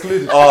don't get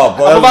excluded. Oh,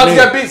 but I'm about to me.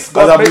 get beats. As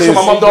God, I make sure believe,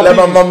 my mum don't let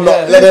my beat me. mum not,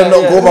 Yeah, let them yeah,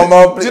 not yeah. call my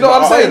mum. Do you know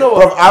what I'm saying?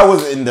 Bro, I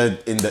was in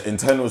the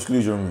internal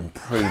exclusion room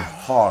praying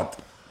hard.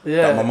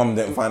 Yeah. That my mum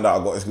didn't find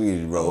out I got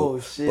excluded, bro. Oh,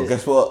 shit. But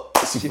guess what?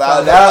 She She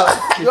found found out.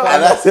 out. She And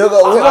found I out. still got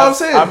You know what I'm work.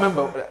 saying? I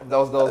remember there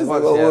was Still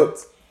once, got yeah.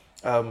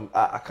 work.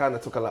 I kind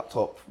of took a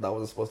laptop that I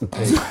wasn't supposed to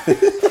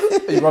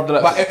take. You rubbed it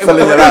out. But it Fell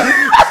in your lap.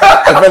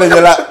 I fell in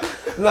your lap.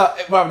 No,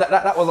 bro,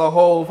 that was a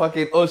whole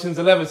fucking Ocean's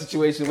 11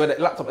 situation where the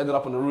laptop ended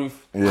up on the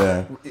roof.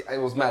 Yeah. It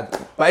was mad.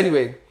 But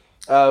anyway,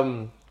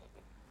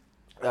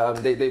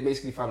 they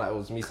basically found out it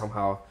was me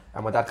somehow,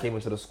 and my dad came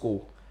into the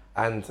school,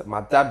 and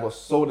my dad was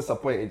so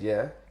disappointed.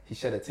 Yeah, he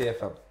shed a tear,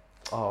 fam.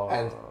 Oh.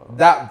 And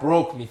that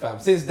broke me, fam.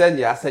 Since then,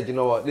 yeah, I said, you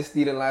know what, this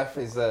stealing life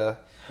is That's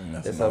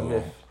it's a normal.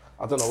 myth.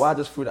 I don't know why I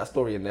just threw that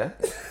story in there.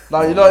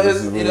 No, you know, it's, This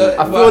is you know, weird.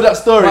 I feel that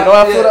story. You know,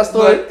 I feel Yeah, that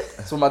story.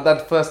 but- So my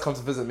dad first come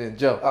to visit me in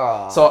jail.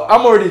 Ah. So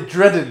I'm already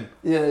dreading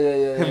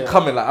Yeah. him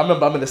coming. Like I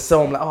remember I'm in the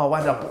cell. I'm like, oh,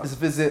 why did I put this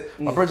visit?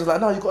 My brother's like,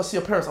 no, you gotta see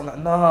your parents. I'm like,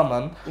 nah,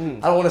 man.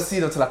 I don't want to see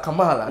them till I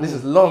come out. Like this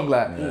is long.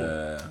 Like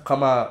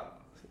come out,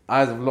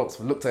 eyes have locked.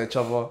 We looked at each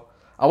other.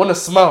 I want to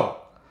smile.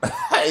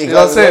 You know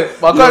what I'm saying?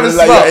 But I can't even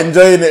like smile. You're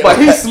enjoying it. But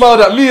he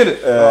smiled at me, innit?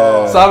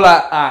 So I'm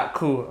like, alright,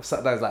 cool. I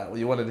sat down, he's like, well,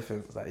 you want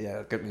anything? It's like,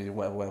 yeah, get me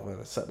whatever.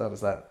 I sat down,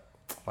 it's like,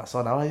 my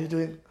son, how are you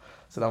doing? I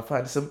said, I'm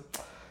fine. He said,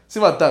 see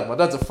my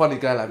dad's a funny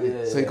guy like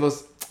me. So he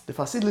goes, if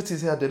I see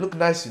Litty's hair, they look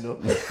nice, you know?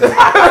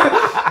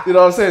 You know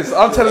what I'm saying? So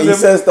I'm telling He him.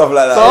 says stuff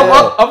like that.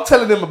 So I'm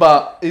telling him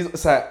about,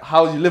 it's like,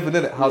 how you living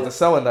in it? How's the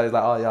cell and that? He's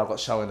like, oh yeah, I've got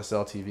shower in the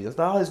cell TV. It's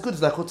like, oh, it's good.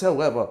 It's like hotel,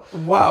 whatever.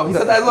 Wow, he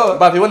said that as well.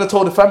 But he went and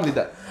told the family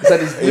that. He said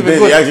he's He living did,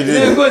 good. he actually did.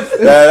 Living good.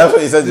 Yeah, that's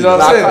what he said. You know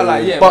what I'm I saying? can't lie,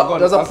 yeah, but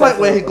God, there's a I'll point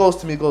say where so. he goes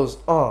to me, goes,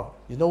 oh,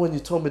 you know when you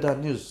told me that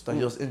news that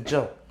he was in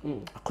jail,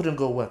 I couldn't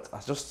go work. I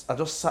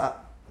just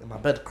sat in my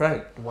bed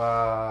crying,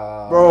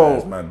 Wow. bro.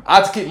 That's mad. I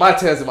had to keep my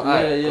tears in my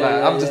eye. Yeah, Like,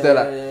 yeah, I'm just yeah, there,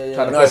 like yeah, yeah,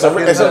 trying to. No, it's a real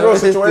You know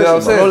situation. what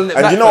I'm saying? Rolling it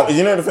And back,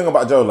 you know the thing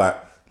about Joe,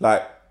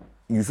 like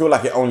you feel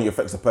like it only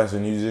affects the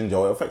person who's in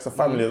jail. It affects the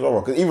family as well.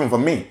 Because even for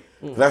me,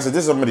 because I said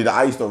this is somebody that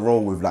I used to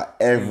roll with like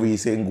every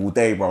single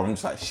day, bro. I'm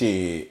just like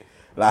shit.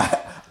 Like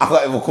I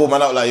can't even call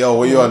man up like, yo,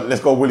 where you on?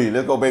 Let's go, Willie.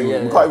 Let's go, baby. Yeah,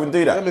 we yeah. can't even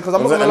do that. Yeah, because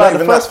I'm not saying? gonna And lie.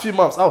 The even first that- few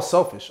months, I was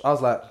selfish. I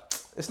was like,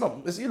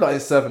 it's you lot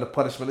ain't serving the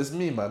punishment. It's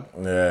me, man.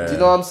 Yeah. Do you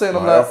know what I'm saying?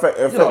 I'm No, like,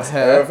 it you don't affects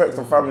care. it affects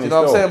the family. Do you know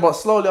what I'm still. saying? But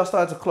slowly I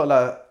started to clock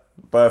like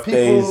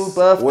Birthdays, people,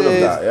 birthdays. all of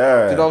that.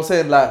 Yeah. Do you know what I'm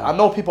saying? Like I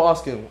know people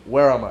asking,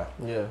 where am I?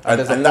 Yeah.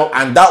 there's a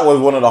And that was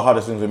one of the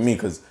hardest things with me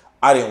because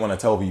I didn't want to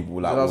tell people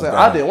like You know what I'm what was saying?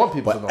 going I on. didn't want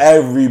people but to know.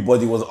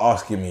 everybody was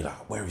asking me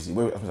like, where is he?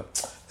 Where is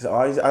he?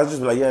 I was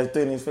just be like, yeah, he's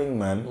doing his thing,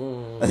 man. You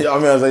know what I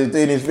mean? I was like, he's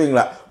doing his thing,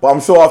 like. But I'm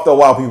sure after a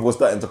while, people were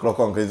starting to clock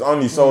on because it's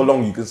only so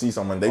long you can see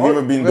someone. They've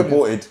either been really?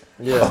 deported.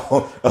 Yeah.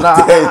 or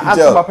Nah, they're in I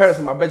jail. told my parents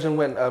and my bedroom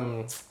went.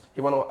 He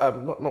went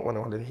on, not went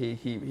on.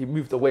 He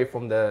moved away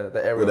from the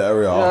area. With the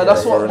area. Yeah,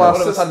 that's what fair my enough.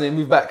 All of a sudden, he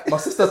moved back. My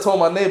sister told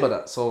my neighbour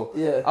that. So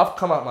Yeah. I've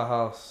come out my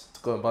house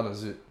to go and Banner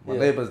Zoo. My Yeah.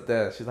 neighbour's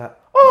there. She's like,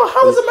 "Oh,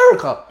 how is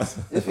America?"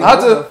 I had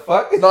What the to.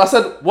 fuck? No, I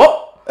said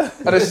what? And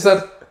then she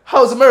said,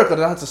 "How's America?"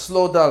 Then I had to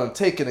slow down and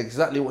take in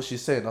exactly what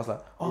she's saying. I was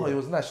like, "Oh, it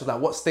was nice." She was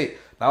like, "What state?"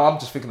 Now I'm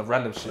just thinking of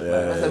random shit. Yeah,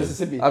 like, That's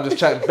Mississippi. I'm just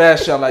chatting bare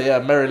shit. I'm like, "Yeah,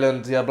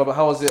 Maryland. Yeah, blah blah.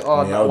 How was it?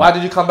 Oh, Yeah, why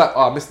did you come back?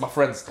 Oh, I missed my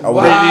friends." I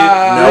was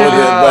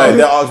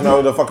they asked me I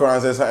would fuck around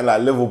and say something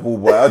like Liverpool,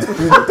 boy. I'd Do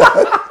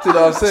you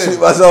know what I'm saying?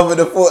 shoot myself in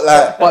the foot,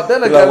 like. But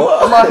then Like, again,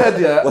 what? in my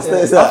head, yeah, What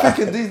state is I'm that?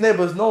 thinking these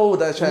neighbours know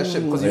that trying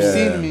shit because you've Yeah.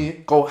 seen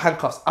me go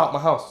handcuffs out my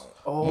house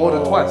more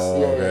than twice.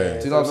 okay.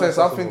 Do you know what I'm saying?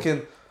 So I'm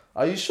thinking,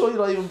 are you sure you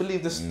don't even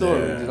believe this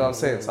story? Do you know what I'm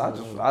saying? So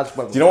I just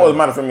went. Do you know what was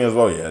mad for me as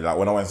well? Yeah, like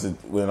when I went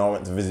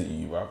to visit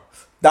you, bro.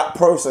 That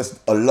process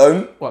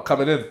alone What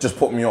coming in? just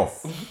put me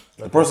off.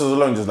 The process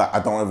alone just like I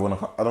don't ever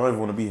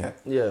want to be here,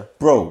 Yeah.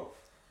 bro.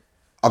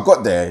 I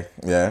got there,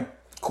 yeah,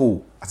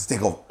 cool. I had to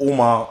take off all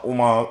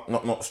my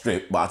not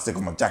strip, but I had to take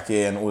off my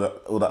jacket and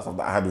all that stuff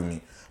that I had with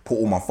me. Put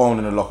all my phone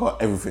in the locker,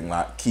 everything,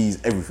 like keys,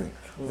 everything.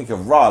 I'm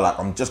thinking, rah, like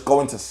I'm just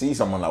going to see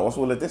someone. Like, what's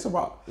all of this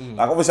about?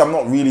 Like, obviously, I'm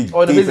not really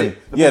Oh, the deep visit. in.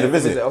 The Yeah, visit, the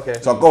visit.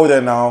 okay. So I go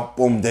there now.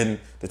 Boom. Then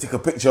they take a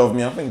picture of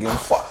me. I'm thinking,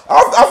 fuck.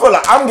 I feel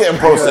like I'm getting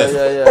processed.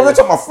 Every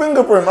time my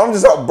fingerprint, I'm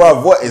just like,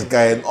 bruv, what is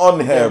going on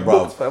here,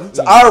 bruv?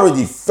 So I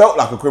already felt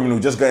like a criminal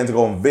just going to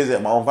go and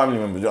visit my own family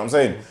members, you know what I'm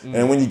saying?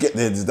 And when you get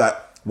there, there's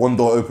that one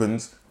door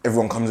opens,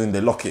 everyone comes in,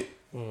 they lock it.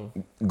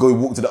 Go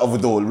walk to the other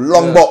door,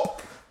 long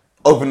bop,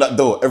 open that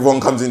door, everyone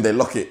comes in, they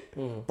lock it.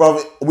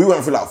 Bruv, we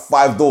went through like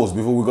 5 doors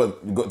before we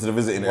got to the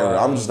visiting area.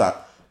 I'm just like,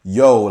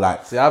 yo,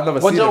 like... See, I've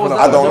never seen it.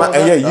 I don't like...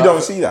 And yeah, you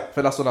don't see that. I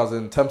think that's when I was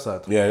in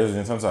Thameside. Yeah, it was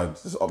in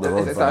Thameside. Just up the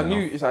road.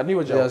 It's a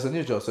newer jail. Yeah, it's a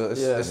new jail. So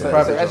it's So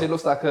private it actually jail.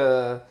 looks like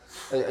a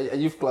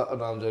youth club. Oh,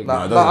 no, I'm joking. No,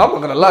 I'm not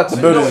going to lie to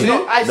you.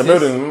 The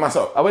building is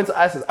massive. I went to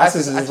ISIS.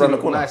 ISIS is actually around the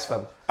looked corner. nice,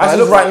 fam.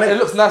 It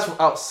looks nice from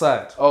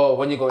outside. Oh,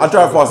 when you go... I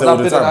drive past it all I've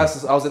the been in time.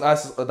 ISIS. I was in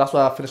ISIS. That's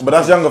why I finished. But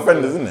that's young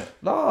offenders, isn't it?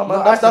 No, man.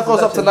 No, that ISIS goes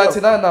is up to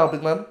actually 99 now,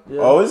 big man.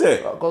 Oh, is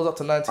it? That goes up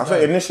to 99. I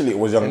thought initially it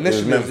was young.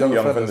 Initially, it was young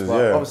offenders, but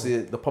yeah. obviously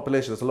the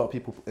population, there's a lot of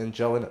people in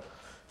jail, innit?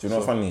 Do you know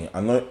what's funny?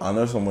 I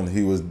know someone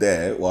who was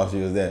there while she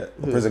was there.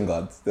 A prison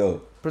guard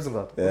still. Prison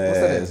guard. Yeah, What's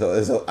that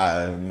name? so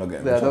I'm not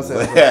getting. Yeah, in don't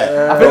trouble. say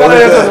Yeah. I think I know what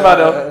you're talking about,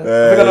 though.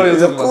 I think I know what you're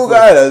He's a talking cool about.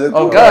 guy. Though.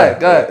 Oh, guy.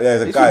 Yeah,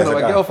 he's a guy. He's a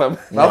My guy. girl, fam.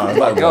 No, it's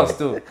like not girl a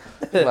still.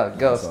 Like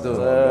girl still.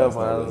 Yeah, Yeah,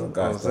 man. man.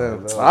 Guy I'm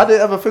still. saying. I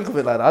didn't ever think of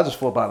it like that. I just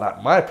thought about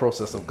like my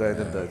process of going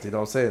in there. Do you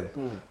know what I'm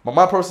saying? But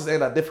my process ain't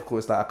that difficult.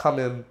 It's like I come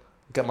in,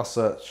 get my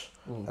search,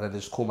 and then they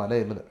just call my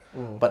name,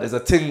 innit? But there's a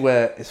thing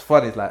where it's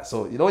funny, like,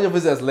 so you know when your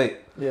visitor's late,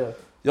 Yeah.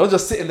 you're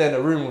just sitting there in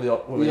a room with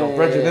your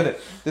brethren, innit?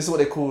 This is what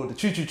they call the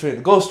choo-choo train,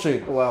 the ghost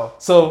train. Wow.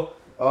 So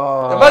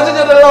imagine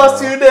you're the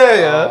last two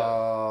there, yeah?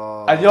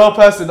 And your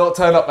person don't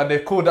turn up and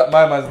they've called up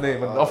my man's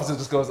name and the officer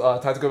just goes,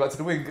 time to go back to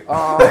the wing.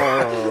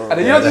 And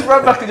then you just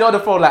run back and you're on the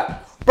phone like,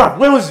 bruv,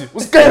 where was you?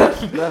 What's going on?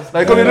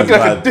 Like, you're looking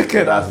like a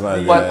dickhead. That's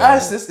mad, But yeah.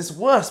 ISIS, it's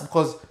worse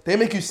because they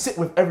make you sit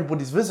with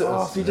everybody's visitors.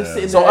 Oh, so you just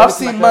sitting So there I've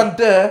looking seen like man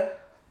there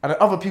and then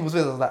other people's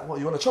visitors like, what,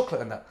 you want a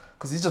chocolate and that?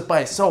 Because he's just by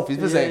himself. His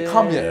visit ain't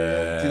come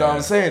yet. Do you know what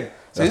I'm saying?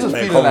 So he's just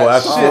Mate, feeling combo, like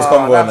that's shit. close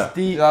combo, that's innit?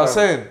 deep. You know what I'm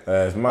saying?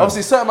 It's mad.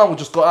 Obviously, certain man will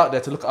just go out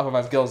there to look at other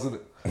man's girls, isn't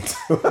it?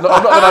 I'm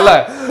not gonna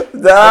lie.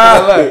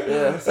 That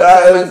Yeah. is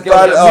Man's girl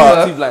bad. gets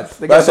Oh, YouTube lads.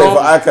 They that's get it for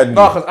I can.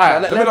 No, because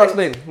alright, Let let me me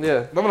explain. Yeah.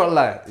 let me not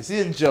lie. You see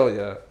in jail,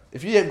 yeah.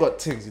 If you ain't got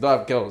things, you don't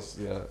have girls,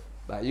 yeah.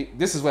 Like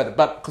this is where the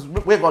bad because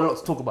we've got a lot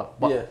to talk about.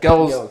 But Yeah,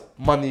 girls, girls.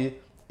 money,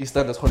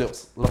 EastEnders,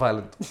 Hollyoaks, Love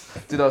Island. Do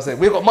you know what I'm saying?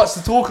 We've got much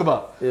to talk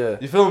about. Yeah.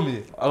 You feel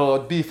me? A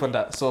lot of beef on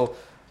that. So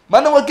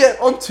man, I will get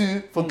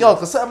onto for girls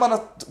because certain man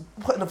are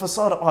putting the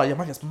facade up. Oh yeah,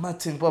 man gets mad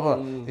thing, blah blah.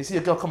 You see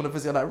a girl coming to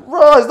visit, you're like,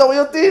 bro, is that what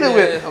you're dealing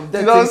with? I'm You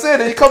dead know what I'm thing. saying?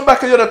 Then you come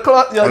back and you're the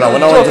clock. When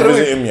I went to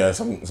visit him, yeah,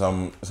 some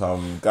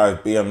guys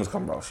BMs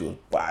come bro, she was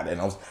bad,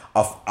 and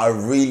I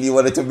really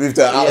wanted to move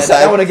to her outside.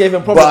 that would've gave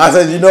him But problems. I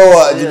said, you know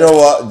what?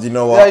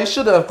 Yeah, you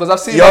should have because I've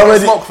seen You're man get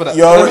already, smoked for that.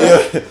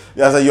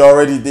 yeah, I said you're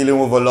already dealing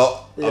with a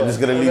lot. I'm just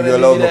gonna leave I'm you gonna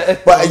alone. leave you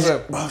there. But Yeah.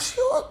 bro,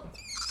 she what?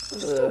 I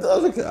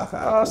was like, okay,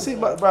 I see,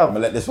 man, I'm bro. gonna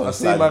let this one I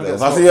see slide. man If get I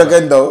smoked see you for that.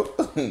 again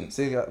though,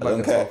 See, man don't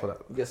get care. smoked for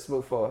that. Get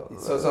smoked for.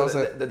 So So I'm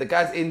saying- the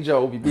guys in jail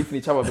will be beefing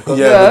each other because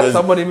yeah, because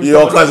somebody moved your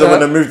somebody cousin else.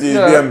 wanna move to his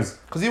Yeah. BMs.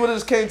 Because he would have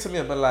just came to me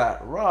and been like,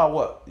 rah,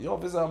 what? Your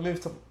visitor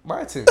moved to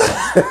my team.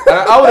 And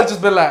I would have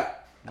just been like,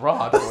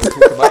 rah, I don't want to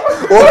talk about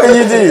it. What can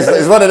you do?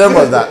 It's one of them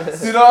was that.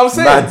 Do you know what I'm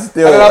saying? Mad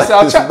still. And then I'll say,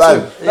 I'll It's chat to mad.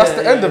 him. That's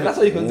the end of it. That's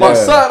what you can do. But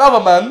Yeah. certain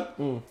other man,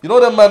 you know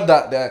them man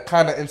that they're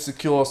kind of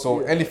insecure, so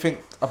anything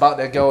about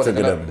their girl,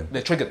 Trigger they're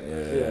them. triggered.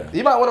 Yeah.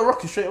 He might want to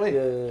rock you straight away.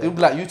 Yeah. He'll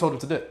be like, you told him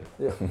to do it.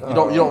 Yeah. You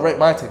don't rate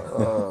my team.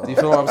 Do you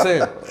feel what I'm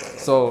saying?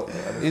 So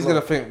he's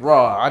gonna think,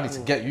 rah, I need to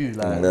get you.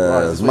 Like, Yeah, rah,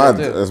 this it's is what you're mad.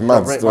 doing. It's You mad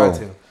don't rate my still.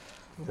 team.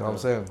 You know what I'm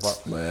saying?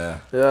 But But yeah.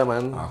 Yeah,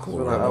 man. Cool. It's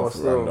been Run an hour off.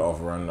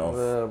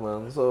 still. Yeah,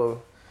 man.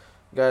 So,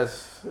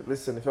 guys,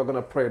 listen. If you're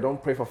gonna pray,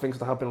 don't pray for things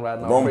to happen right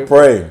now. Don't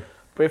pray.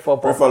 Pray for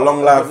Long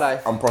a good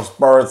life and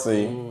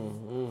prosperity.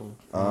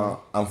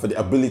 And for the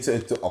ability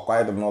to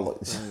acquire the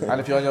knowledge. and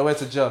if you're on your way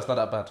to jail, it's not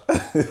that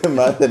bad.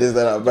 Man, that is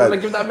not that bad.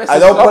 wanna give that message? I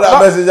don't put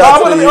that message out I'm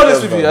to gonna the be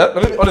honest youth, with you, man. yeah?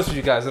 Let me be honest with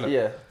you guys, innit?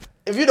 Yeah.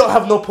 If you don't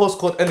have no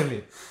postcode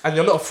enemy and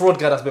you're not a fraud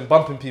guy that's been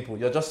bumping people,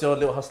 you're just your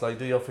little hustler, you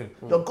do your thing.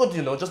 You're good,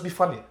 you know, just be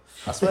funny.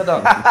 I swear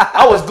down.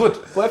 I was good.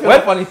 What if you're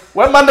not funny?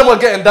 When man them were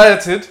getting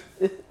dieted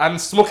and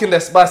smoking their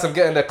spice and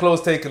getting their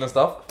clothes taken and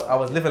stuff, I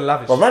was living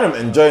lavish. But man, I'm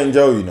enjoying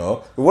Joe, you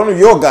know. One of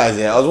your guys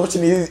here, I was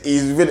watching his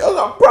video. I was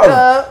like, bro,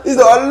 Yeah. he's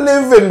not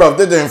living, bro.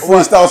 They're doing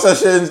freestyle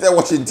sessions, they're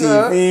watching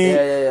TV.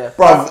 Yeah.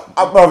 Bro,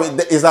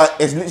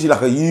 it's literally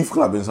like a youth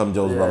club in some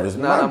jails, bro. It's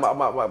Nah,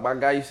 mad. my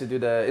guy used to do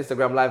the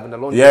Instagram live in the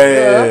laundry.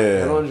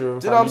 Yeah. The laundry room.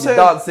 Do you know what I'm He'd be saying?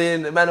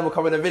 dancing, the man will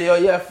come in the video.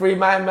 Yeah, free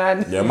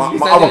man. Yeah, my You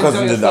said other you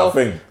cousin enjoy did that yourself.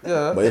 thing.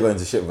 Yeah. But you're going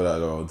to shit for that,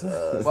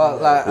 though.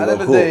 But like at the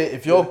end of the day,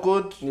 if you're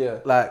good, Yeah.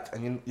 like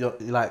and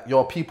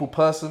you're a people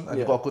person and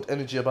you've got good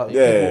energy about you,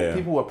 Yeah.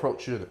 people will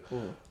approach you.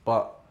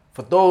 But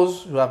for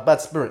those who have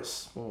bad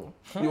spirits,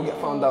 You'll get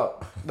found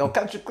out. they'll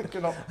catch you quick,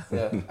 you know.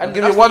 Yeah. And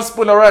give you one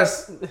spoon of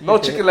rice, no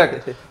chicken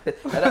leg.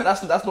 And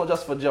that's not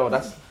just for jail.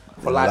 That's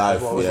for life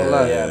as well. Yeah, For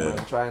life. yeah.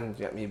 Man. Try and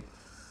get me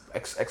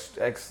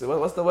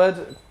what's the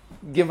word?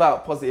 Give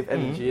out positive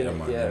energy. Yeah, innit?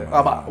 man, Yeah. yeah,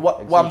 man. But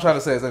what I'm trying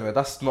to say is anyway,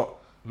 that's not.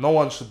 No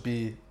one should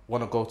be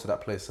want to go to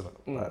that place.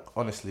 Like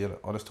honestly,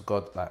 honest to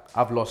God, like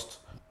I've lost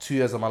 2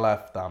 years of my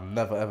life that I'm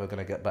never ever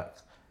gonna get back.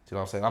 Do you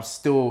know what I'm saying? I'm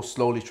still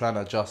slowly trying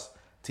to adjust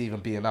to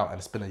even being out, and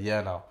it's been a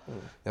year now.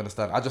 You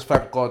understand? I just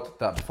thank God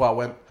that before I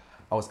went,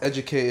 I was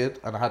educated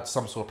and I had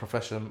some sort of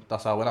profession.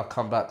 That's why when I've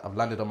come back, I've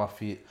landed on my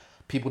feet.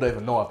 People don't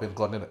even know I've been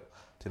gone, innit?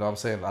 Do you know what I'm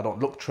saying? I don't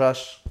look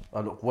trash.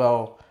 I look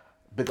well.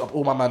 Big up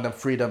all my man, then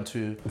free them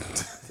too.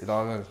 You know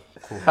what I mean?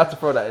 Cool. Had to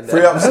throw that in there.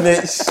 Free up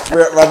Snitch.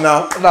 Free up Run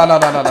Now. No.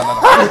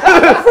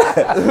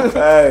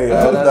 Hey,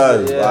 well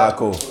done. Yeah.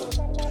 Cool.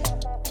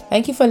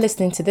 Thank you for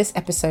listening to this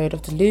episode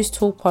of the Loose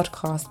Talk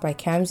podcast by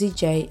Kamzy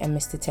J and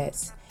Mr.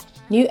 Tez.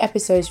 New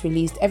episodes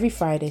released every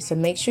Friday, so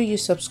make sure you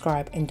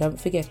subscribe and don't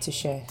forget to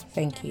share.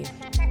 Thank you.